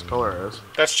where the glass pillar is.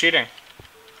 That's cheating.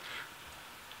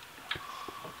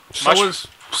 So is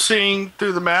seeing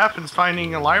through the map and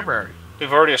finding a library.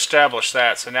 We've already established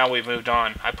that, so now we've moved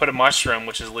on. I put a mushroom,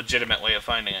 which is a legitimate way of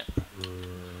finding it.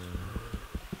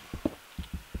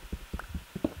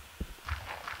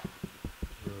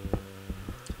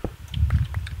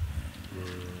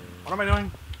 What am I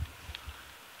doing?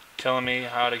 Telling me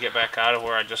how to get back out of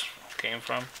where I just came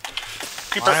from.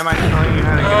 Why am I telling you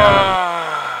how to get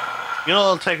out? You know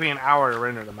it'll take me an hour to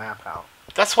render the map out.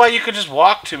 That's why you could just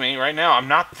walk to me right now. I'm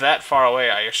not that far away,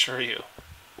 I assure you.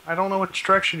 I don't know which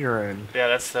direction you're in. Yeah,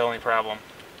 that's the only problem.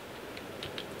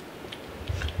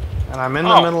 And I'm in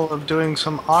the middle of doing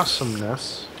some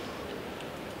awesomeness.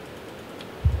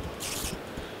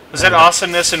 Does that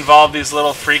awesomeness involve these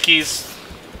little freakies?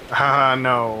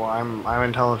 No, I'm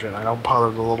intelligent. I don't bother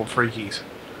the little freakies.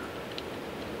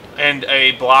 And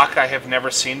a block I have never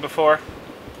seen before?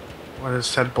 What is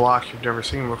said block you've never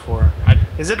seen before?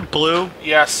 Is it blue?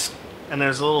 Yes. And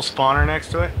there's a little spawner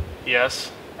next to it? Yes.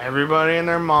 Everybody and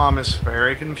their mom is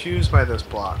very confused by this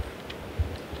block.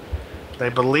 They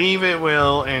believe it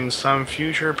will, in some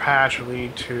future patch,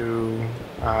 lead to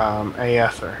a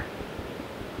ether.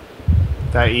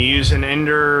 That you use an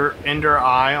ender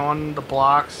eye on the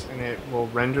blocks and it will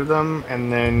render them,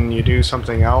 and then you do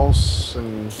something else,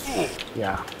 and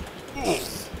yeah.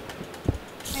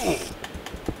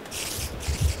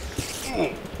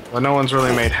 Well, no one's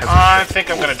really made heads. I think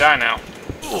I'm gonna die now.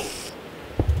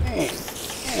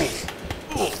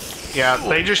 Yeah,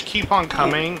 they just keep on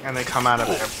coming, and they come out of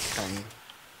everything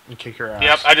and kick your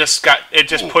ass. Yep, it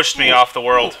just pushed me off the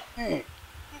world.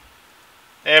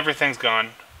 Everything's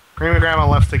gone. Grandma Grandma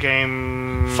left the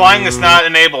game. Flying is not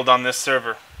enabled on this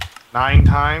server. 9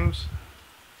 times?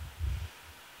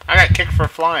 I got kicked for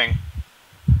flying.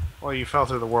 Well, you fell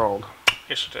through the world.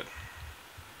 Yes, you did.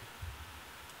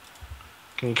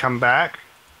 Can you come back?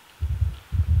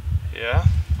 Yeah.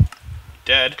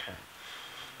 Dead. Okay.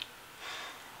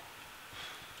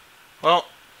 Well,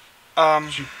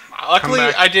 luckily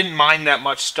I didn't mine that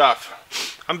much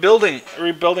stuff. I'm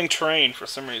rebuilding terrain for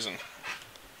some reason.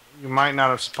 You might not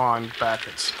have spawned back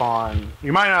at spawn.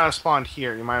 You might not have spawned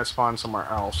here. You might have spawned somewhere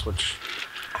else, which...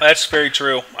 That's very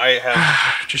true. I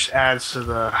have... just adds to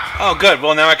the... Oh, good.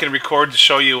 Well, now I can record to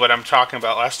show you what I'm talking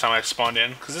about last time I spawned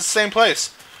in. Because it's the same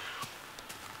place.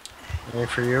 Yay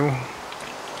for you.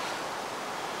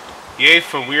 Yay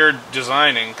for weird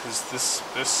designing, because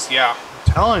this, yeah.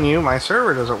 I'm telling you, my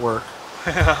server doesn't work.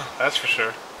 That's for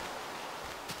sure.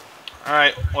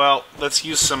 Alright, well, let's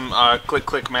use some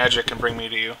click magic and bring me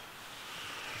to you.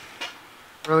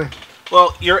 Really?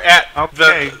 Well, you're at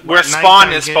where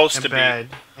spawn is supposed to be.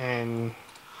 And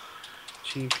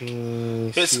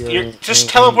GP. Just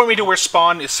teleport me to where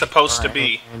spawn is supposed to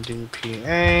be.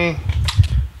 NDPA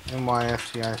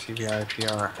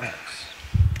MYFTICVIPRX.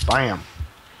 Bam.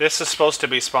 This is supposed to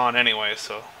be spawn anyway,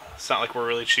 so it's not like we're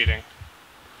really cheating.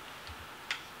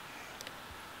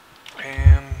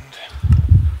 And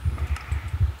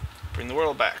bring the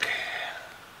world back.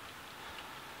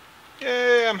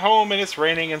 Yay, I'm home and it's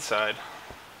raining inside.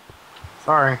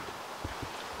 Sorry.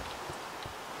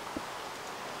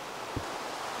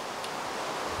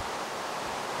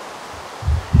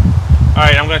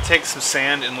 Alright, I'm going to take some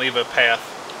sand and leave a path.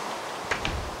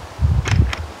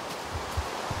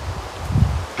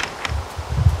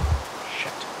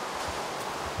 Shit.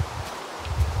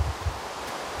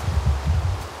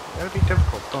 That'd be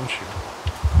difficult, don't you?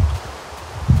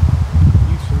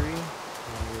 You 3, and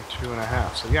you're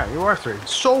 2.5. So yeah, you are 3.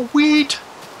 Sweet!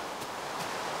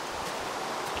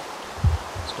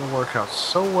 It's gonna work out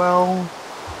so well.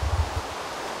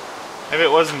 Maybe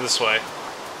it wasn't this way.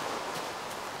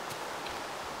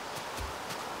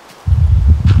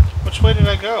 Which way did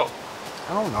I go?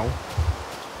 I don't know.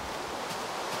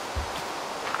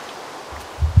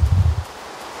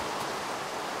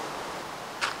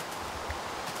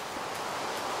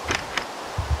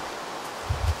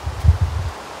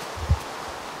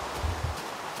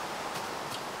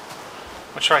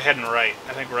 I'll try heading right.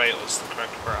 I think right was the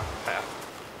correct path.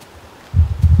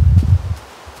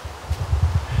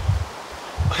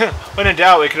 When in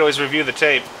doubt, we could always review the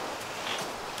tape.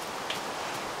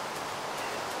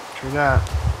 True that.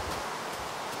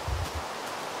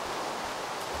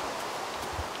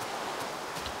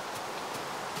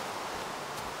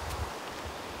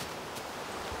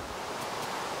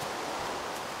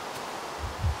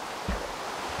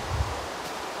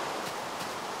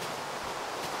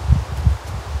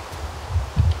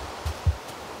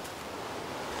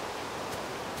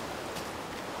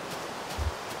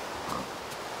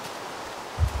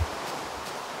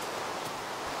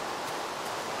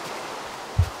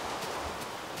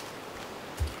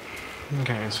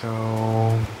 Okay, so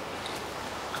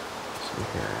let's see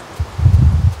here.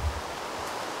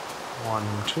 1,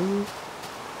 2.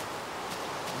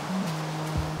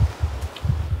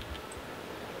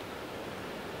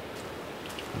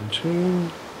 One, two.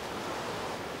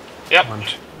 Yep. 1,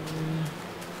 2.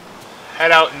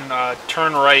 Head out and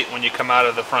turn right when you come out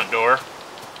of the front door.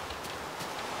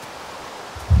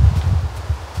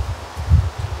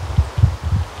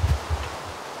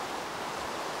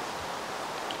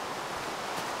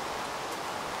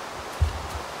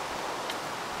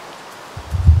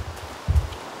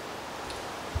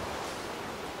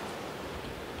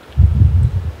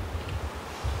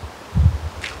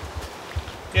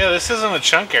 Yeah, this isn't a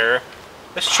chunk error.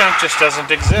 This chunk just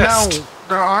doesn't exist. No,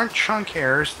 there aren't chunk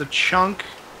errors. The chunk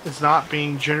is not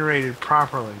being generated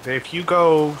properly. If you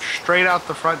go straight out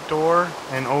the front door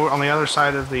and over on the other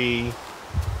side of the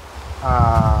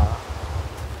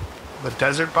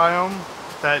desert biome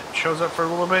that shows up for a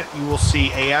little bit, you will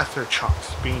see aether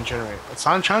chunks being generated. It's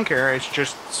not a chunk error. It's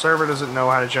just the server doesn't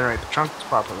know how to generate the chunks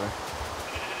properly.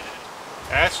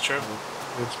 That's true.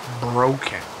 It's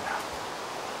broken.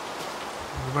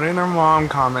 Everybody and their mom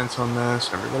comments on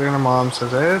this. Everybody and their mom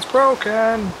says it's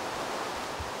broken.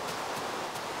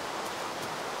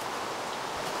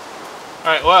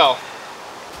 Alright, well,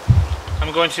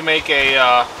 I'm going to make a,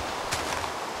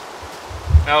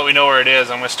 now that we know where it is,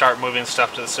 I'm going to start moving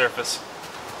stuff to the surface.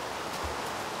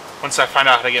 Once I find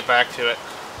out how to get back to it.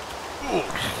 Ooh.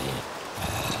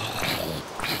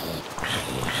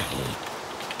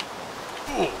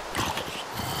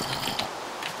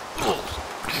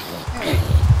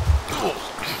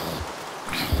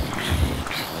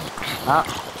 Ah,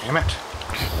 damn it.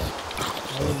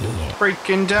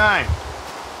 Freaking time.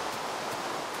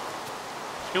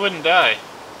 He wouldn't die.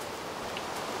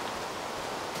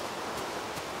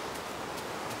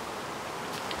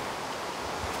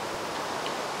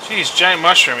 Jeez, giant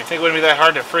mushroom. You think it wouldn't be that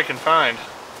hard to freaking find?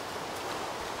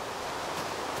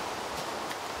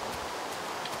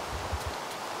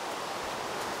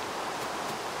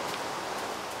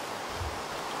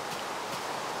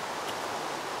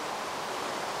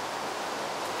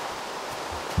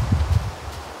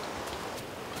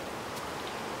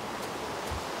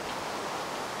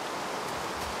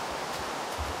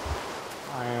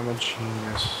 I am a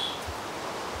genius.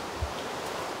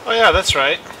 Oh yeah, that's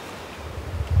right.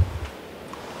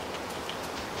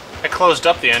 I closed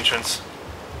up the entrance.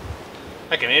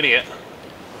 Like an idiot.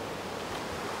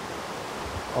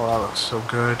 Oh, that looks so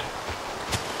good.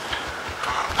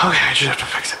 Okay, I just have to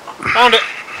fix it. Found it!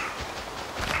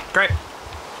 Great.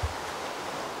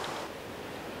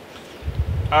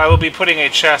 I will be putting a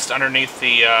chest underneath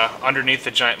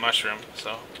the giant mushroom,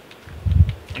 so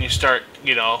when you start,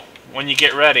 you know, when you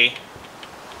get ready,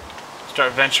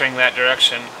 start venturing that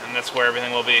direction, and that's where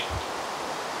everything will be.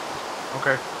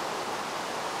 Okay.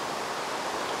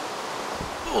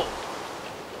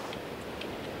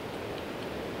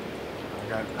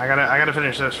 I gotta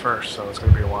finish this first, so it's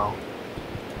gonna be a while.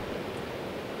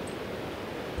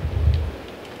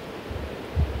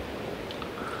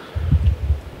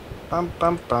 Bum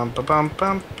bum bum bum bum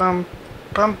bum bum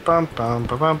bum bum bum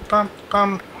bum bum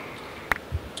bum.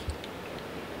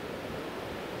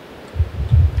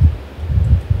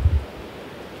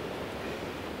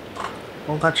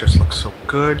 Well, that just looks so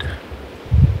good.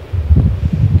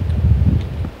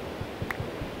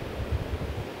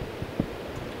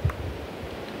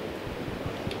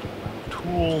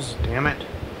 Tools, damn it.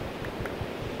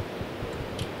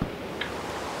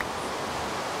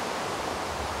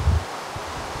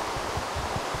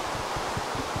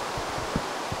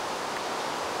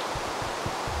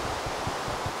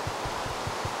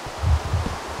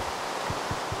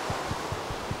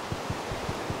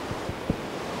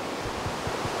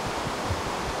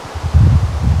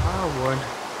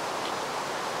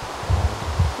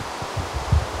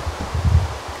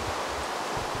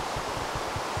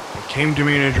 Came to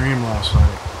me in a dream last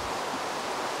night.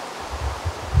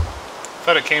 I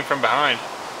thought it came from behind.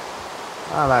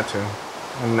 Ah, that too.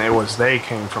 And it was they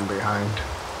came from behind.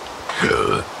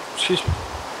 Excuse me.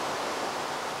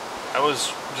 That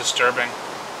was disturbing.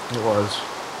 It was.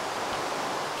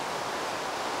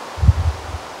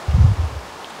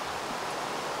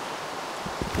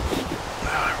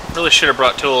 Really should have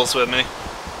brought tools with me.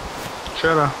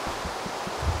 Shoulda.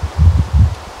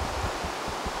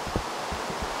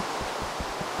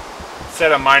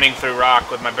 Instead of mining through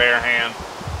rock with my bare hand.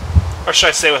 Or should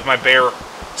I say with my bare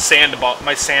sand ball,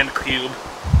 my sand cube.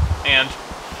 And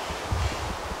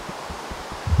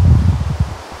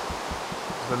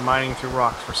He's been mining through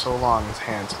rocks for so long, his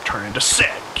hands have turned into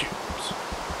sand cubes.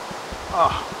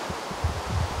 Oh.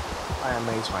 I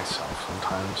amaze myself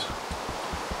sometimes.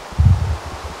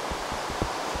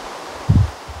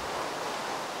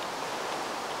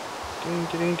 Ding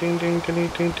ding ding ding ding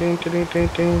ding ding ding ding ding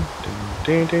ding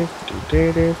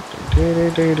ding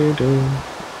ding ding.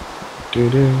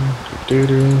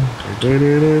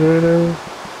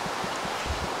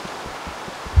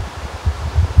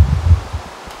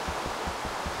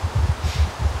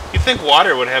 you think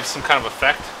water would have some kind of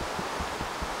effect?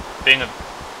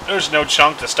 There's no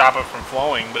chunk to stop it from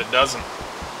flowing, but it doesn't.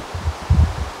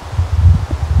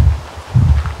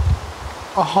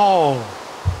 Oh,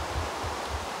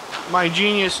 my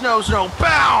genius knows no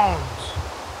bounds.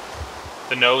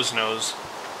 The nose knows.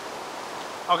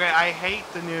 Okay, I hate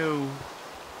the new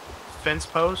fence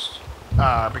post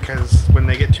because when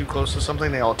they get too close to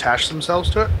something, they all attach themselves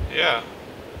to it. Yeah.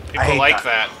 I People hate like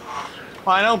that.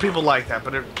 Well, I know people like that,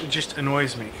 but it just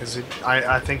annoys me because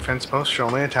I think fence posts should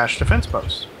only attach to fence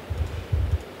posts.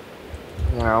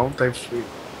 You know, they've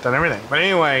done everything. But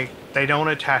anyway, they don't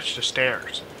attach to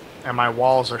stairs. And my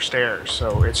walls are stairs,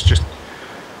 so it's just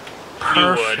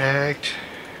perfect.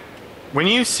 When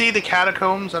you see the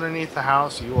catacombs underneath the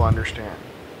house, you will understand.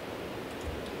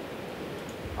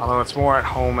 Although it's more at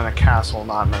home in a castle,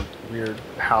 not in a weird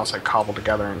house I cobbled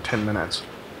together in 10 minutes.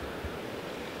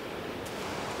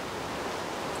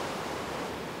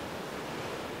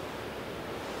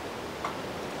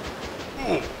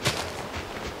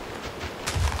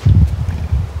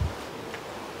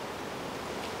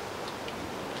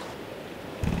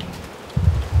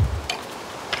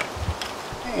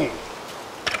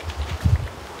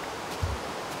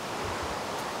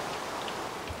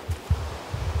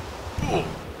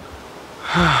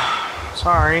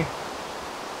 Sorry.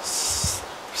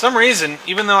 For some reason,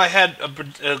 even though I had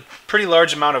a pretty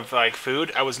large amount of like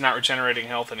food, I was not regenerating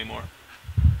health anymore.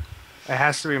 It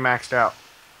has to be maxed out.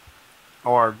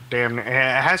 Or damn, it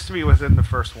has to be within the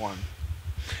first one.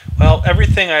 Well,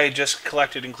 everything I just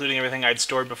collected, including everything I'd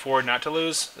stored before not to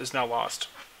lose, is now lost.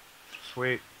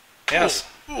 Sweet. Yes.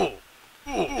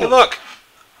 Hey, look!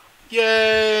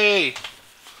 Yay!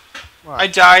 What? I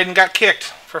died and got kicked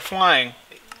for flying.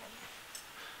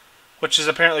 Which is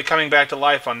apparently coming back to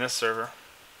life on this server.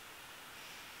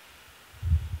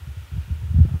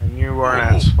 And you weren't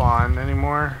at spawn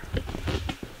anymore?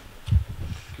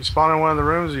 You spawn in one of the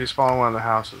rooms or you spawn in one of the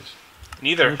houses?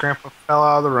 Neither. Creamy Grandpa fell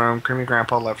out of the room. Creamy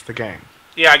Grandpa left the game.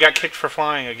 Yeah, I got kicked for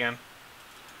flying again.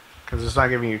 Because it's not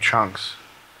giving you chunks.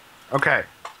 Okay.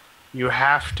 You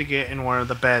have to get in one of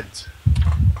the beds.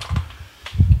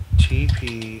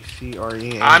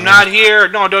 TPCRE. I'm not here!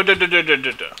 No,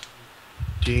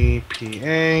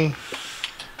 GPA.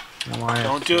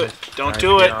 Don't do it. Don't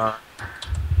do it.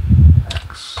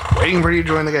 X. Waiting for you to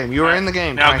join the game. You are in the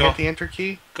game. Now Can I go. hit the enter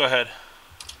key? Go ahead.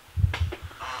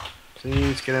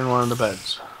 Please get in one of the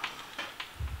beds.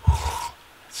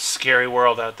 It's a scary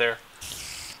world out there.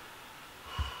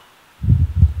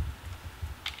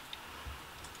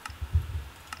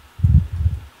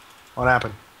 What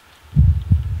happened?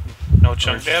 No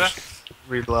chunk data?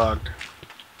 Relogged.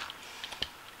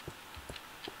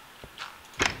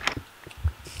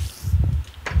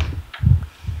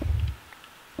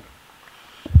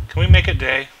 Can we make it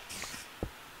day?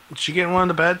 Did you get in one of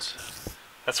the beds?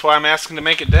 That's why I'm asking to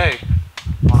make it day.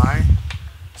 Why?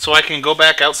 So I can go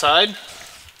back outside?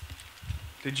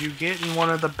 Did you get in one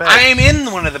of the beds? I'm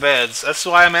in one of the beds. That's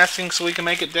why I'm asking so we can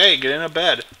make it day. Get in a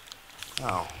bed.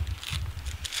 Oh.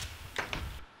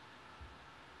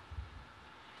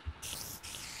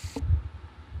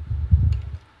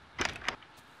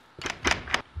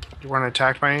 You weren't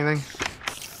attacked by anything?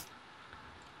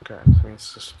 Okay, that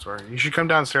means this is where you should come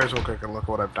downstairs real quick and look at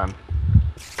what I've done.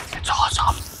 It's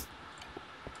awesome.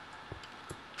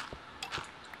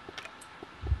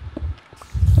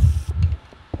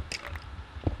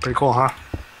 Pretty cool, huh?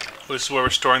 This is where we're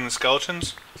storing the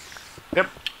skeletons? Yep.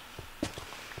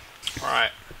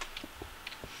 Alright.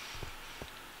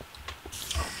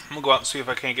 I'm gonna go out and see if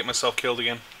I can't get myself killed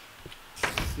again.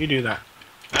 You do that.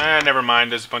 Never mind.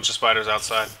 There's a bunch of spiders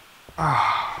outside.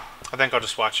 Ah. I think I'll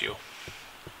just watch you.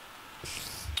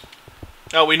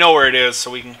 Oh, we know where it is,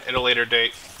 so we can, at a later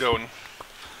date, go and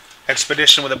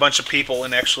expedition with a bunch of people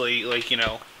and actually, like, you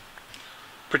know,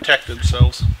 protect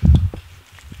themselves.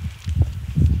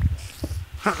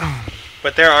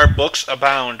 But there are books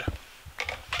abound.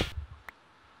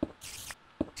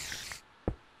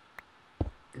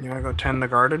 You wanna go tend the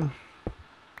garden?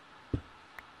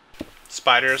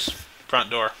 Spiders,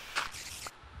 front door.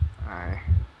 Aye.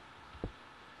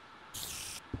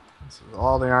 This is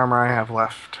all the armor I have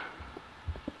left.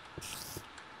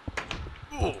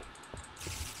 Ooh.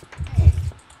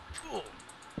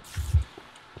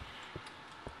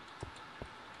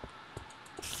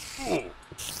 Ooh.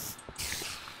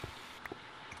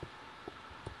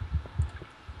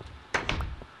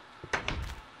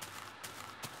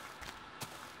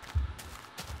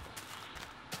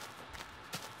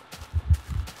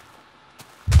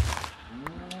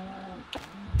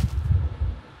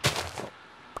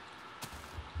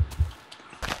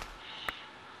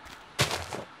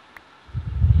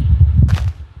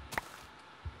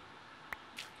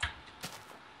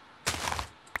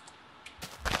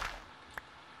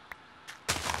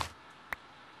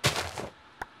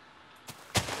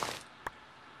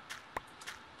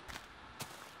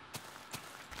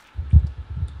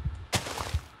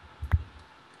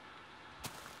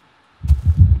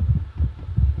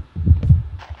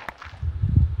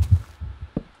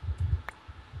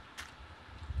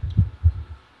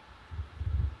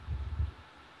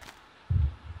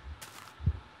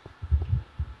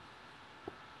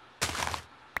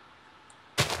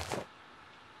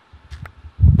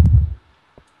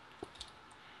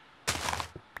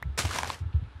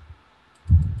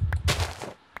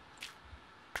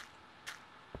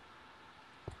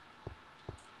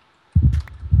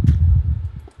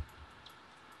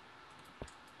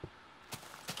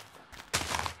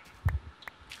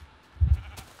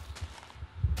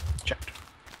 Checked.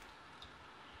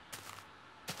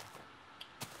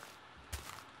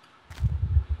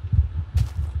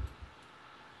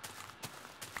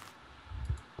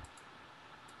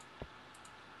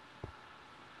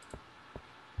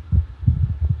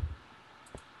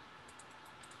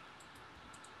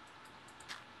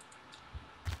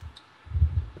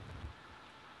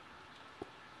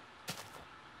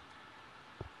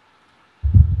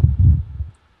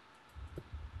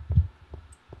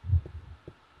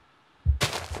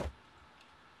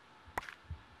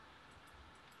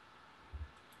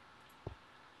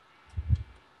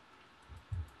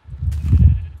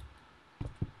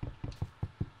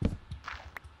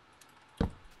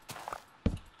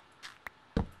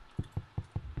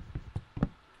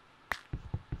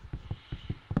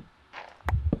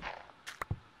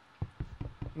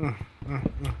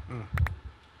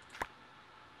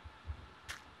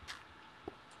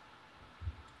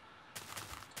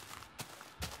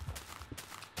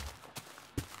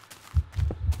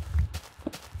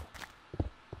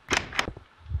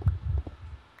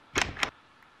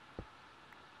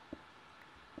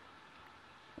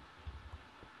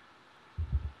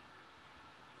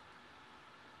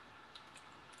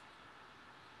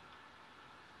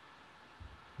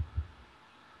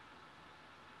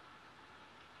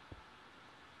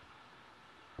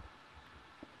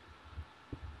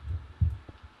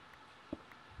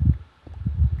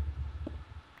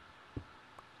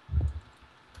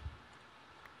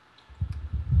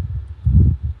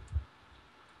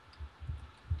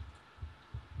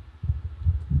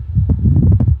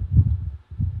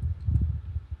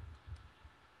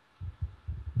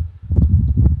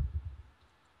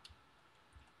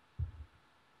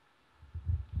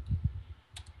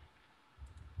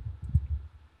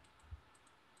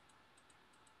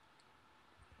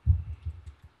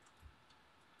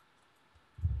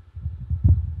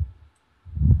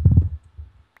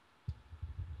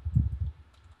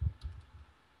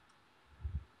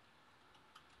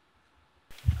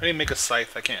 I didn't make a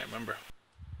scythe. I can't remember.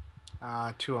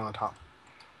 2 on the top.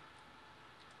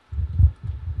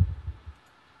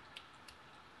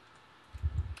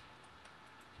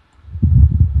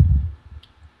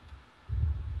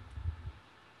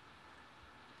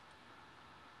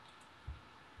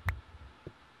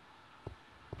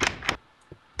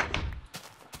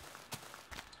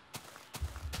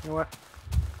 You know what?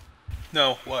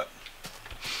 No, what?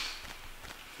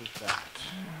 Is that?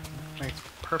 Makes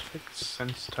perfect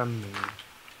sense to me.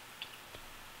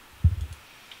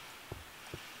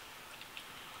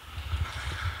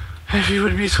 If you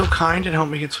would be so kind and help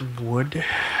me get some wood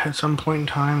at some point in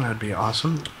time, that'd be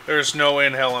awesome. There's no way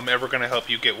in hell I'm ever going to help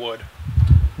you get wood.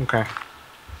 Okay.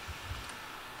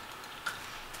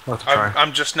 We'll have to try.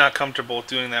 I'm just not comfortable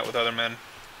doing that with other men.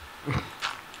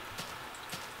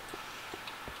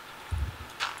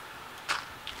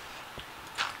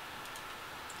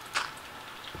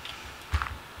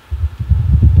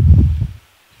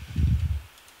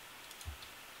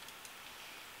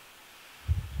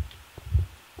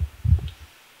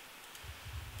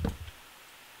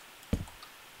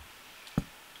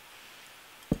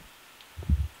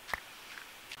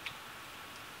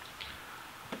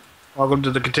 Welcome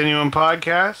to the Continuum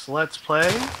podcast. Let's play.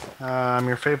 I'm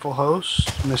your faithful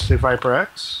host, Mystic Viper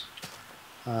X.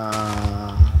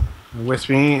 With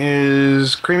me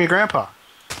is Creamy Grandpa.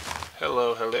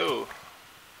 Hello, hello.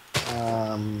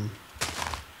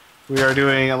 We are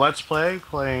doing a Let's Play,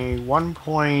 playing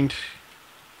Minecraft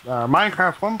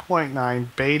 1.9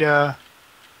 Beta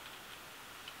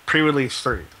Pre-Release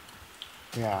 3.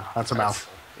 Yeah, that's a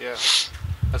mouthful. Yeah,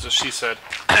 that's what she said.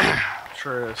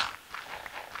 Sure is.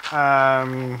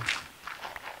 So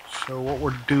what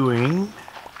we're doing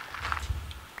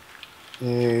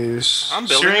is I'm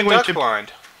building a duck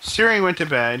blind. Siri went to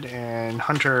bed and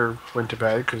Hunter went to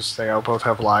bed because they all both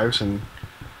have lives, and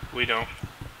we don't.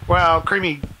 Well,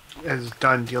 Creamy is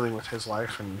done dealing with his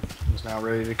life and is now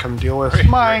ready to come deal with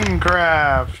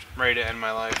Minecraft. I'm ready to end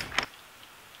my life.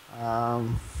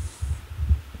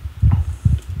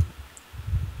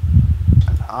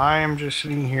 I am just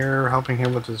sitting here helping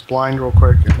him with his blind real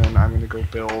quick, and then I'm going to go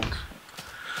build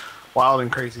wild and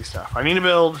crazy stuff. I need to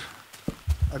build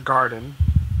a garden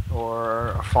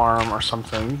or a farm or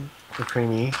something for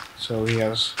Creamy, so he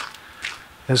has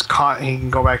he can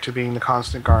go back to being the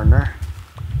constant gardener.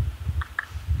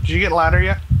 Did you get ladder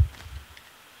yet?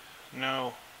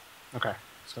 No. Okay.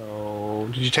 So,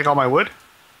 did you take all my wood?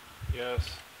 Yes.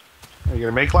 Are you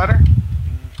going to make ladder?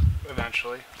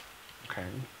 Eventually. Okay.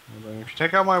 Well, then if you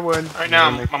take out my wood... Right now,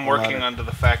 I'm working under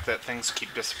the fact that things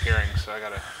keep disappearing, so I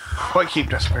gotta... What keep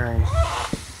disappearing?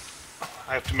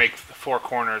 I have to make the four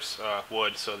corners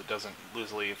wood so it doesn't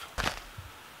lose leaf.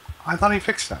 I thought he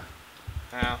fixed that.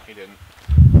 No, he didn't.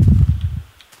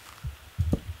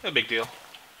 No big deal.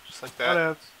 Just like that. What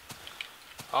else?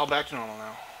 All back to normal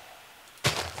now.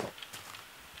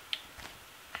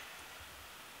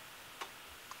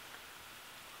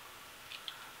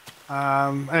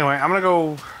 Anyway, I'm gonna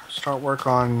go start work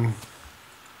on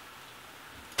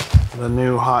the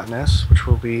new hotness, which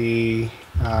will be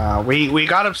we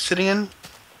got obsidian,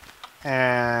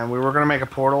 and we were gonna make a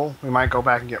portal. We might go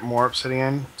back and get more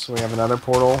obsidian, so we have another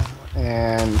portal.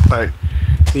 But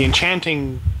the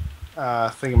enchanting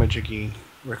thingamajiggy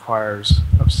requires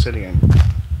obsidian,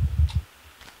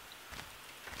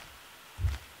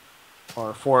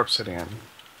 or 4 obsidian.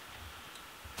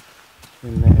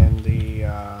 And then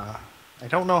I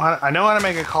don't know how. I know how to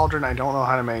make a cauldron. I don't know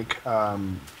how to make a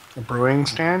brewing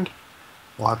stand.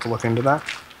 We'll have to look into that.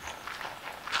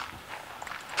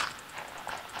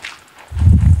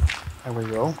 There we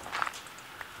go.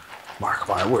 Mark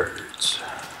my words.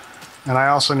 And I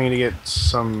also need to get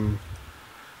some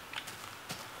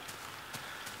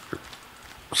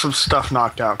stuff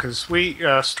knocked out, because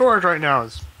storage right now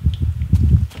is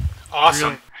awesome.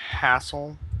 Really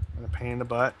hassle and a pain in the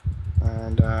butt.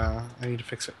 And I need to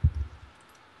fix it.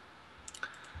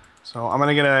 So I'm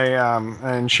gonna get an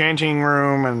enchanting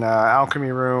room and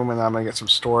alchemy room, and I'm gonna get some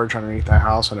storage underneath that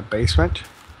house in a basement.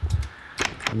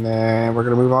 And then we're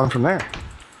gonna move on from there.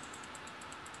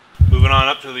 Moving on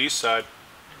up to the east side.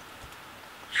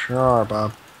 Sure,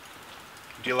 Bob.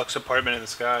 Deluxe apartment in the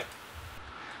sky.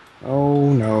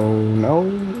 Oh no, no,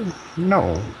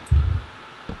 no.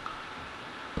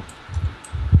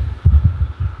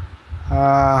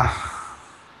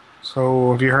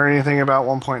 So have you heard anything about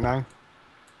 1.9?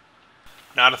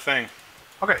 Not a thing.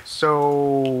 Okay,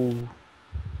 so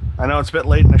I know it's a bit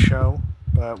late in the show,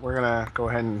 but we're gonna go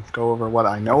ahead and go over what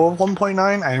I know of 1.9.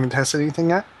 I haven't tested anything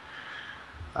yet.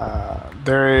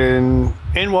 They're in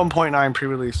 1.9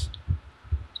 pre-release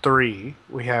 3.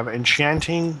 We have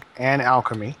enchanting and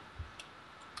alchemy,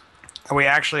 and we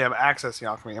actually have access to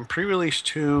alchemy. In pre-release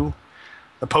 2,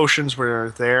 the potions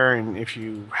were there, and if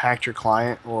you hacked your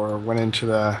client or went into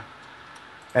the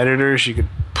editors, you could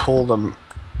pull the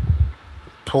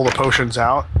potions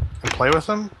out and play with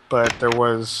them, but there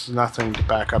was nothing to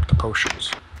back up the potions.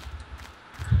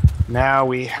 Now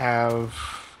we have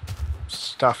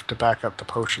stuff to back up the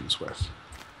potions with.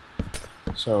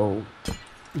 So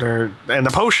and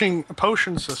the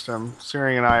potion system,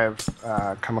 Siri and I have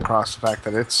come across the fact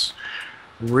that it's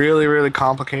really, really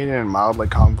complicated and mildly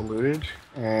convoluted,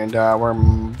 and we're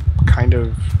kind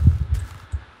of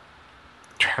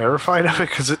terrified of it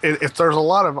because there's a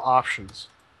lot of options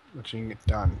that you can get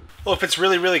done. Well, if it's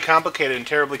really, really complicated and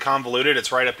terribly convoluted,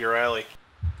 it's right up your alley.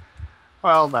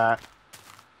 Well, that.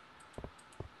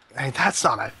 Hey, that's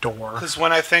not a door. Because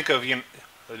when I think of, it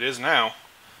is now.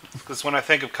 Because when I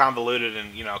think of convoluted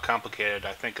and, complicated,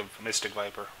 I think of Mystic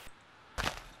Viper.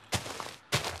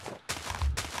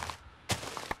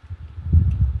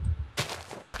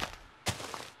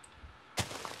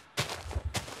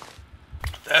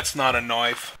 That's not a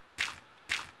knife.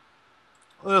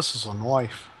 This is a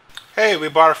knife. Hey, we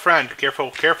bought a friend. Careful,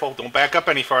 careful. Don't back up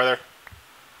any farther.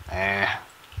 Thank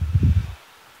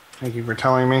you for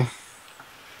telling me.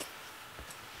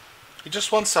 He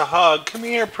just wants a hug. Come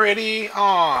here, pretty.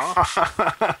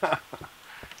 Aww.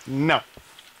 No.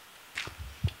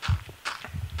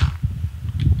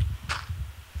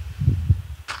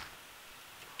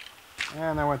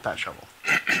 And I went that shovel.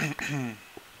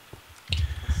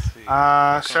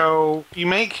 So you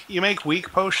make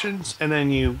weak potions, and then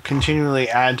you continually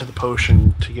add to the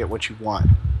potion to get what you want.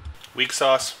 Weak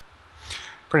sauce.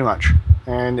 Pretty much,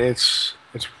 and it's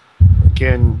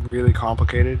again really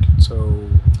complicated. So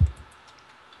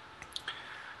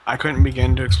I couldn't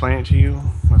begin to explain it to you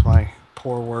with my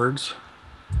poor words.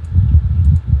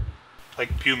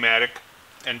 Like Pumatic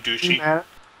and douchey.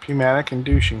 Pumatic and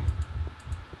douchey.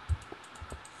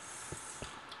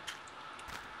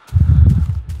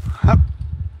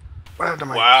 What happened to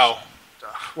my Wow.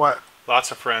 stuff? What?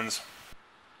 Lots of friends.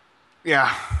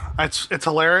 Yeah, it's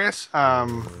hilarious.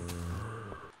 Endermen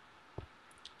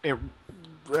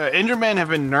have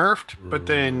been nerfed, but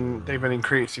then they've been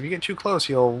increased. If you get too close,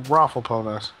 he'll raffle pwn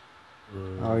us.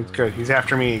 Oh, he's good. He's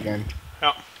after me again.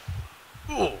 Oh.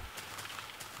 Ooh.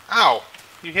 Ow.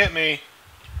 You hit me.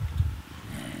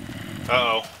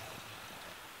 Uh-oh.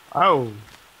 Oh,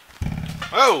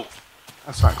 Oh!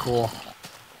 that's not cool.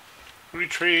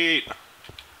 Retreat.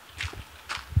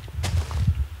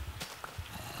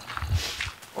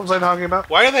 What was I talking about?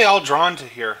 Why are they all drawn to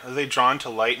here? Are they drawn to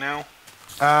light now?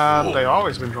 They've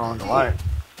always been drawn to light.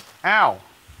 Ow.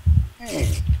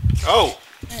 Oh!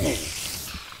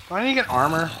 Do I need to get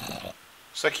armor?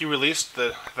 It's like you released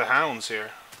the hounds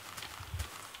here.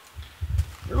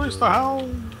 Release the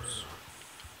hounds.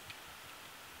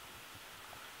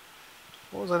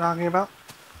 What was I talking about?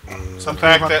 The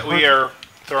fact that we are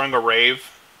throwing a rave.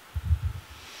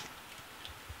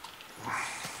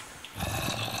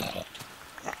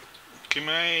 Can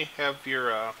I have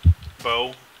your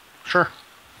bow? Sure.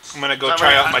 I'm gonna go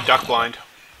try out my duck blind.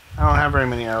 I don't have very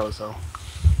many arrows though.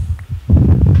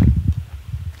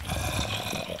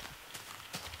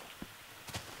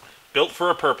 Built for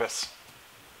a purpose.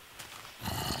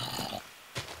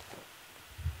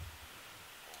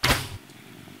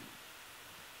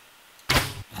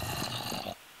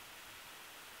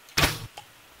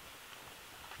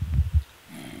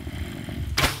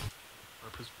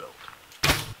 Purpose built.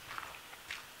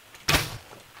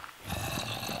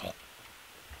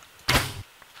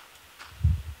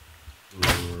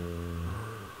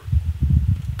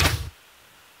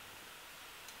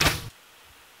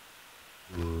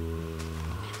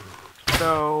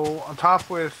 So on top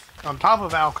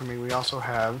of alchemy, we also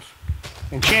have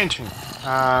enchanting.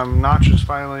 Notch has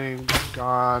finally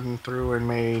gone through and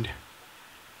made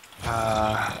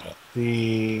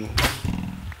the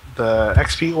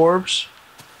XP orbs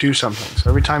do something. So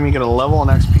every time you get a level in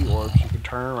XP orbs, you can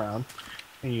turn around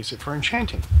and use it for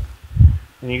enchanting.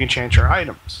 And you can enchant your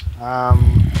items.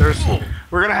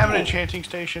 We're gonna have an enchanting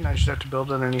station. I just have to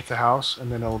build it underneath the house,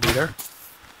 and then it'll be there.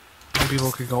 And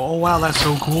people could go, "Oh wow, that's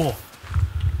so cool."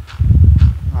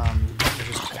 I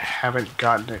just haven't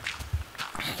gotten it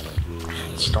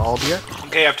installed yet.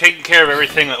 Okay, I've taken care of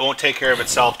everything that won't take care of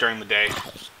itself during the day.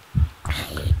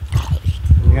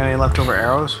 You got any leftover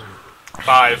arrows?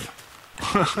 5.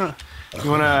 You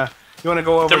wanna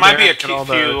go over There might be a and get all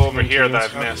few the over here TNT that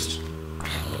I've stuff? missed.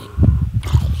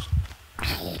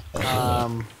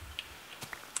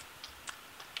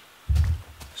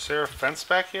 Is there a fence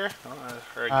back here?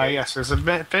 Or a gate? Yes, there's a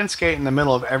fence gate in the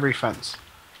middle of every fence.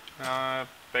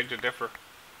 Beg to differ.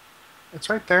 It's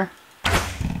right there.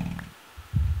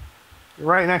 You're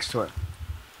right next to it.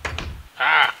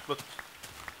 Ah! Look,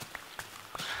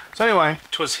 So anyway,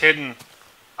 'twas hidden.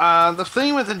 the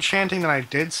thing with enchanting that I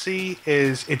did see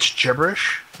is it's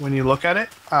gibberish when you look at it,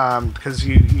 because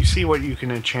you see what you can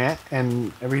enchant,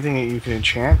 and everything that you can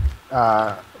enchant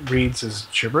reads as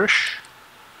gibberish,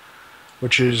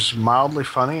 which is mildly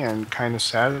funny and kind of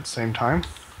sad at the same time.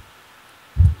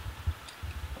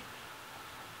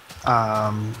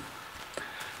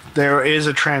 There is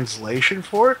a translation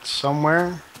for it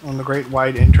somewhere on the great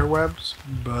wide interwebs,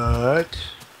 but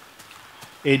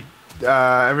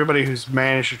Everybody who's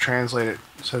managed to translate it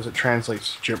says it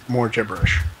translates more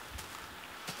gibberish.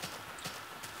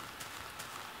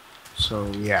 So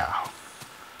yeah.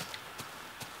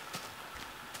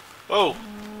 Whoa!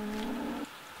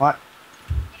 What?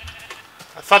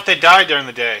 I thought they died during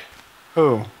the day.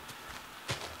 Who?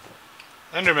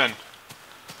 Enderman.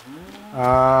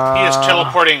 He is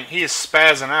teleporting. He is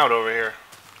spazzing out over here.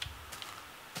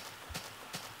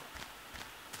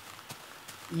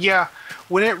 Yeah.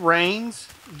 When it rains,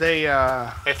 they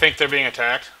They think they're being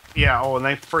attacked. yeah. Oh, and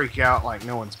they freak out like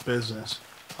no one's business.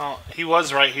 Well, he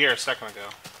was right here a second ago.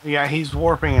 Yeah, he's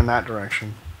warping in that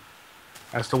direction.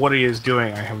 As to what he is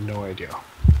doing, I have no idea.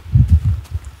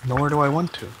 Nor do I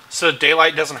want to. So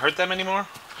daylight doesn't hurt them anymore?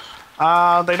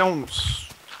 They don't.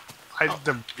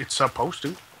 It's supposed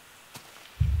to.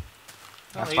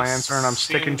 That's my answer, and I'm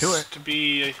sticking to it. To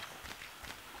be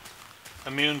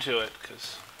immune to it,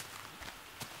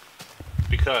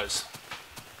 because.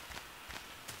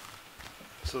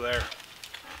 So there.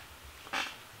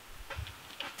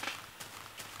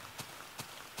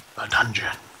 A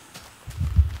dungeon.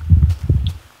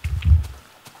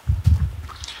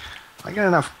 I got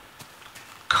enough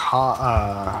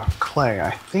clay. I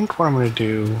think what I'm going to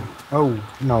do... Oh,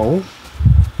 no.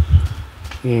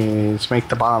 Is make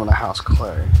the bottom of the house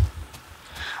clay.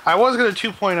 I was going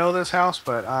to 2.0 this house,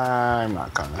 but I'm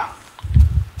not going to.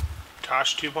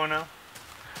 Tosh 2.0?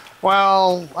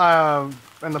 Well,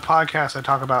 in the podcast I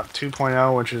talk about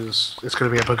 2.0, which is... It's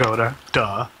going to be a pagoda.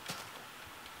 Duh.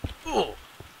 Ooh.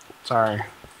 Sorry.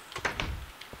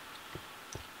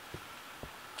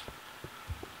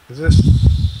 Is this...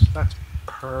 That's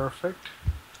perfect.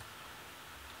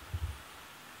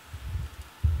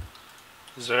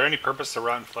 Is there any purpose to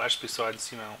rotten flesh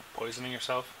besides, poisoning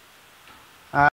yourself?